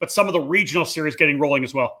 but some of the regional series getting rolling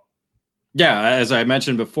as well. Yeah, as I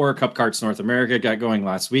mentioned before, Cup Karts North America got going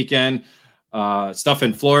last weekend. Stuff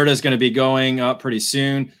in Florida is going to be going up pretty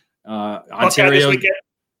soon. Ontario. This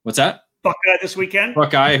what's that? Buckeye this weekend.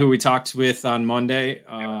 Buckeye, who we talked with on Monday,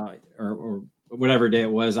 or whatever day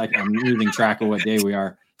it was. I'm losing track of what day we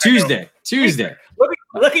are. Tuesday.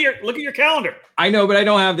 Look at your calendar. I know, but I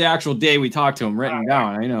don't have the actual day we talked to him written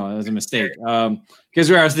down. I know it was a mistake. Because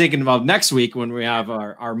I was thinking about next week when we have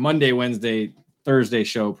our Monday, Wednesday, Thursday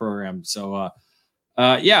show program. So,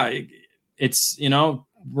 it's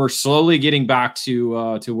we're slowly getting back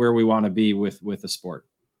to where we want to be with the sport.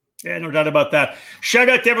 Yeah, no doubt about that. Shout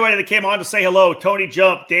out to everybody that came on to say hello. Tony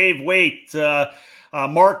Jump, Dave Waite,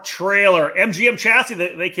 Mark Trailer, MGM Chassis,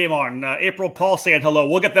 they came on. April Paul saying hello.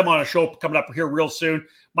 We'll get them on a show coming up here real soon.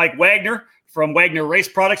 Mike Wagner from Wagner Race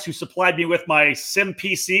Products, who supplied me with my Sim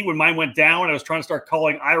PC when mine went down. I was trying to start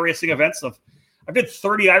calling iRacing events. I did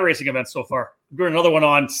 30 iRacing events so far. I'm doing another one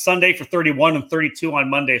on Sunday for 31 and 32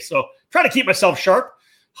 on Monday. So try to keep myself sharp.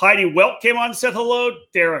 Heidi Welk came on and said hello.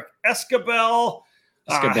 Derek Escabel.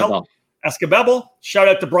 Escabel. Shout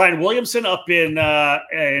out to Brian Williamson up in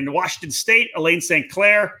Washington State. Elaine St.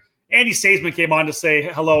 Clair. Andy Saisman came on to say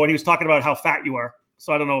hello, and he was talking about how fat you are.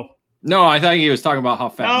 So I don't know. No, I thought he was talking about how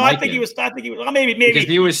fat. No, Mike I think is. he was. I think he was. Well, maybe.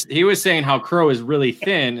 Because he was saying how Crow is really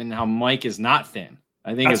thin and how Mike is not thin.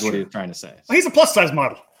 I think is what he was trying to say. Well, he's a plus size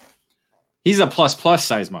model. He's a plus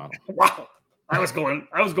size model. Wow, I was going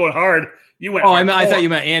hard. You went. Oh, I thought you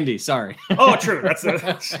meant Andy. Sorry. Oh, true. That's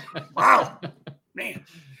wow, man.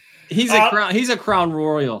 He's a Crown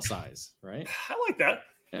Royal size, right? I like that.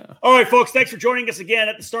 Yeah. All right, folks. Thanks for joining us again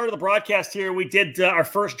at the start of the broadcast. Here we did our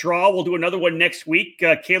first draw. We'll do another one next week.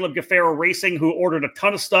 Caleb Gaffaro Racing, who ordered a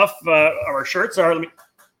ton of stuff. Our shirts are. Let me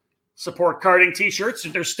support karting T-shirts.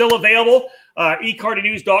 They're still available.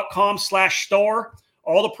 ekartingnews.com/store.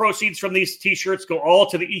 All the proceeds from these T-shirts go all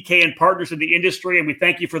to the EKN partners in the industry, and we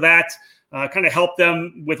thank you for that. Kind of help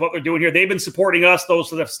them with what they're doing here. They've been supporting us, those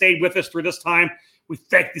that have stayed with us through this time. We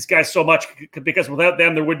thank these guys so much because without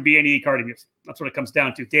them, there wouldn't be any e-karting news. That's what it comes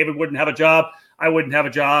down to. David wouldn't have a job. I wouldn't have a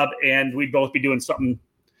job, and we'd both be doing something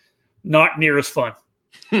not near as fun.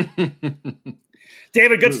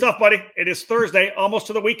 David, good stuff, buddy. It is Thursday, almost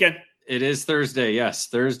to the weekend. It is Thursday. Yes,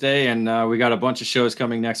 Thursday. And we got a bunch of shows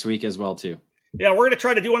coming next week as well, too. Yeah, we're going to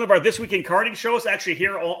try to do one of our This Week in Karting shows actually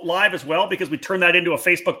here live as well, because we turned that into a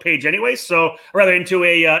Facebook page anyway. So rather into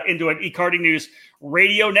an e-karting news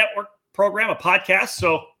radio network program, a podcast.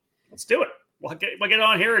 So let's do it. We'll get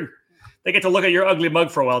on here and they get to look at your ugly mug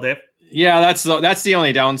for a while, Dave. Yeah, that's the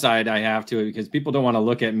only downside I have to it, because people don't want to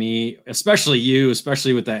look at me, especially you,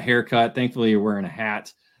 especially with that haircut. Thankfully, you're wearing a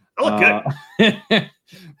hat. I look good.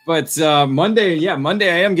 But Monday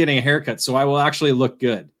I am getting a haircut, so I will actually look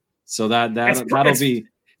good. So that'll be.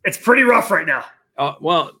 It's pretty rough right now.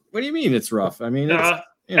 Well, what do you mean it's rough? I mean, that's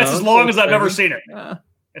as long as I've ever seen it.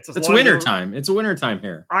 It's winter time. It's a winter time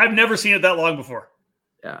here. I've never seen it that long before.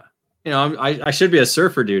 Yeah. I should be a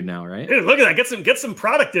surfer dude now, right? Dude, look at that. Get some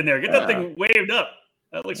product in there. Get that thing waved up.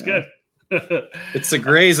 That looks good. It's the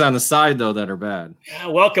grays on the side, though, that are bad. Yeah,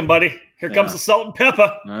 welcome, buddy. Here comes the salt and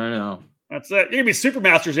pepper. I know. That's it. You're going to be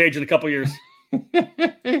Supermaster's age in a couple years.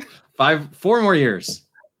 4 more years.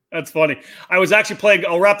 That's funny. I was actually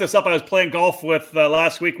I'll wrap this up. I was playing golf with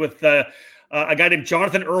last week with a guy named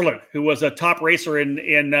Jonathan Erlin, who was a top racer in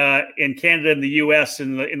Canada and the U.S.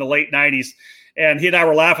 in the late 90s. And he and I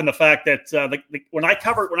were laughing the fact that when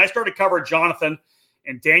I started covering Jonathan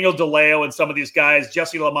and Daniel DeLeo and some of these guys,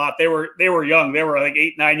 Jesse Lamont, they were young. They were like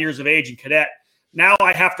 8-9 years of age in cadet. Now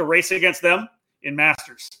I have to race against them in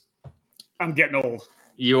Masters. I'm getting old.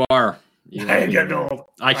 You are. I'm getting old.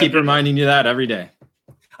 I keep reminding you that every day.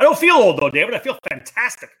 I don't feel old though, David. I feel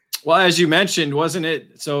fantastic. Well, as you mentioned, wasn't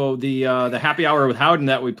it? So the happy hour with Howden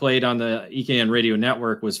that we played on the EKN Radio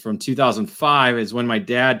Network was from 2005. Is when my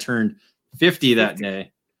dad turned 50 that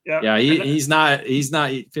day. Yeah, he's not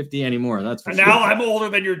 50 anymore. That's for sure. Now I'm older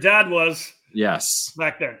than your dad was. Yes,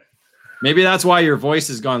 back then. Maybe that's why your voice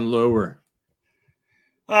has gone lower.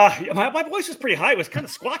 My voice was pretty high. It was kind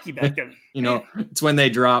of squawky back then. It's when they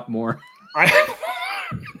drop more.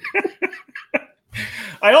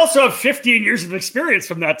 I also have 15 years of experience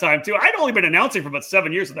from that time too. I'd only been announcing for about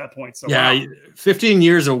 7 years at that point. So yeah, wow. 15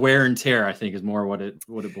 years of wear and tear, I think, is more what it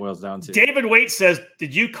boils down to. David Waite says,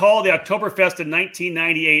 "Did you call the Oktoberfest in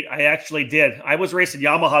 1998?" I actually did. I was racing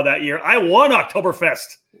Yamaha that year. I won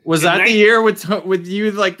Oktoberfest. Was that the year with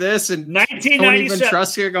you like this and 1997? Tony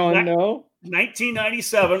Ventresca going no?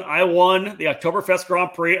 1997, I won the Oktoberfest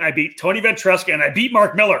Grand Prix. I beat Tony Ventresca and I beat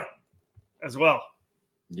Mark Miller as well.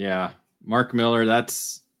 Yeah. Mark Miller,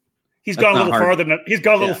 he's gone a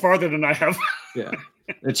little farther than I have. Yeah.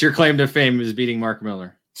 It's your claim to fame is beating Mark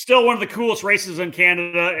Miller. Still one of the coolest races in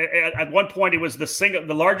Canada. At one point, it was the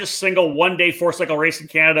largest single one-day four-cycle race in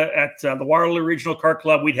Canada at the Waterloo Regional Kart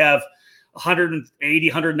Club. We'd have 180,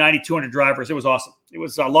 190, 200 drivers. It was awesome. It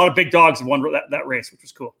was a lot of big dogs that won that race, which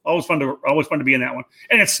was cool. Always fun to be in that one.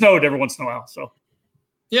 And it snowed every once in a while. So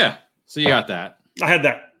yeah. So you got that. I had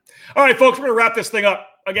that. All right, folks, we're going to wrap this thing up.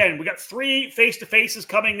 Again, we got 3 face-to-faces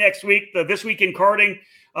coming next week. This Week in Karting,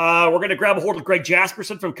 we're going to grab a hold of Greg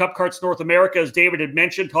Jasperson from Cup Karts North America, as David had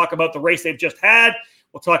mentioned, talk about the race they've just had.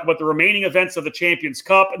 We'll talk about the remaining events of the Champions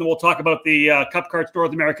Cup, and then we'll talk about the Cup Karts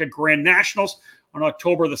North America Grand Nationals on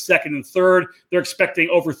October the 2nd and 3rd. They're expecting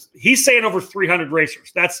he's saying over 300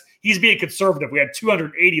 racers. He's being conservative. We had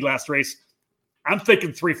 280 last race. I'm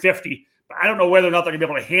thinking 350, but I don't know whether or not they're going to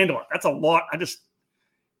be able to handle it. That's a lot.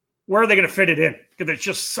 Where are they going to fit it in? Because it's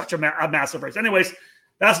just such a massive race. Anyways,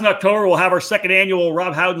 that's in October. We'll have our second annual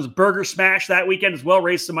Rob Howden's Burger Smash that weekend as well.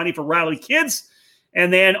 Raise some money for Riley Kids.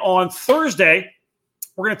 And then on Thursday,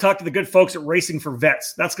 we're going to talk to the good folks at Racing for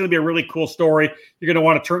Vets. That's going to be a really cool story. You're going to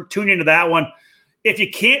want to tune into that one. If you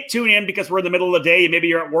can't tune in because we're in the middle of the day, maybe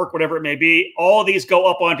you're at work, whatever it may be, all of these go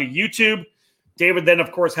up onto YouTube. David then,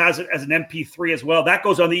 of course, has it as an MP3 as well. That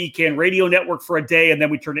goes on the EKN Radio Network for a day, and then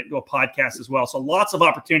we turn it into a podcast as well. So lots of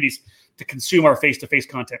opportunities to consume our face-to-face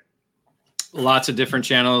content. Lots of different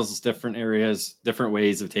channels, different areas, different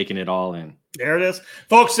ways of taking it all in. There it is.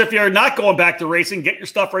 Folks, if you're not going back to racing, get your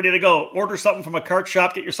stuff ready to go. Order something from a kart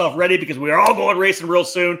shop. Get yourself ready because we are all going racing real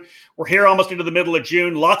soon. We're here almost into the middle of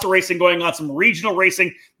June. Lots of racing going on, some regional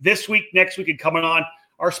racing this week, next week, and coming on.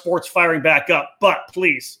 Our sport's firing back up. But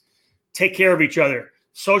please, take care of each other.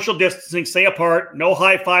 Social distancing, stay apart, no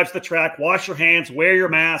high fives to the track, wash your hands, wear your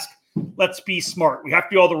mask. Let's be smart. We have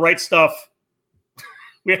to do all the right stuff.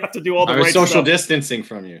 We have to do all the right stuff. I was social distancing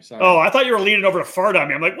from you. Sorry. Oh, I thought you were leaning over to fart on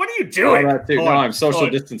me. I'm like, what are you doing? Oh, no, I'm social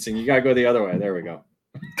distancing. You got to go the other way. There we go.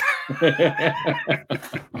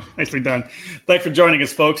 Nicely done. Thanks for joining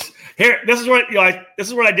us, folks. Here, this is what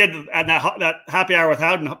I did at that Happy Hour with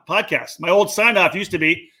Howden podcast. My old sign off used to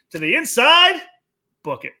be to the inside,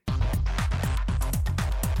 book it.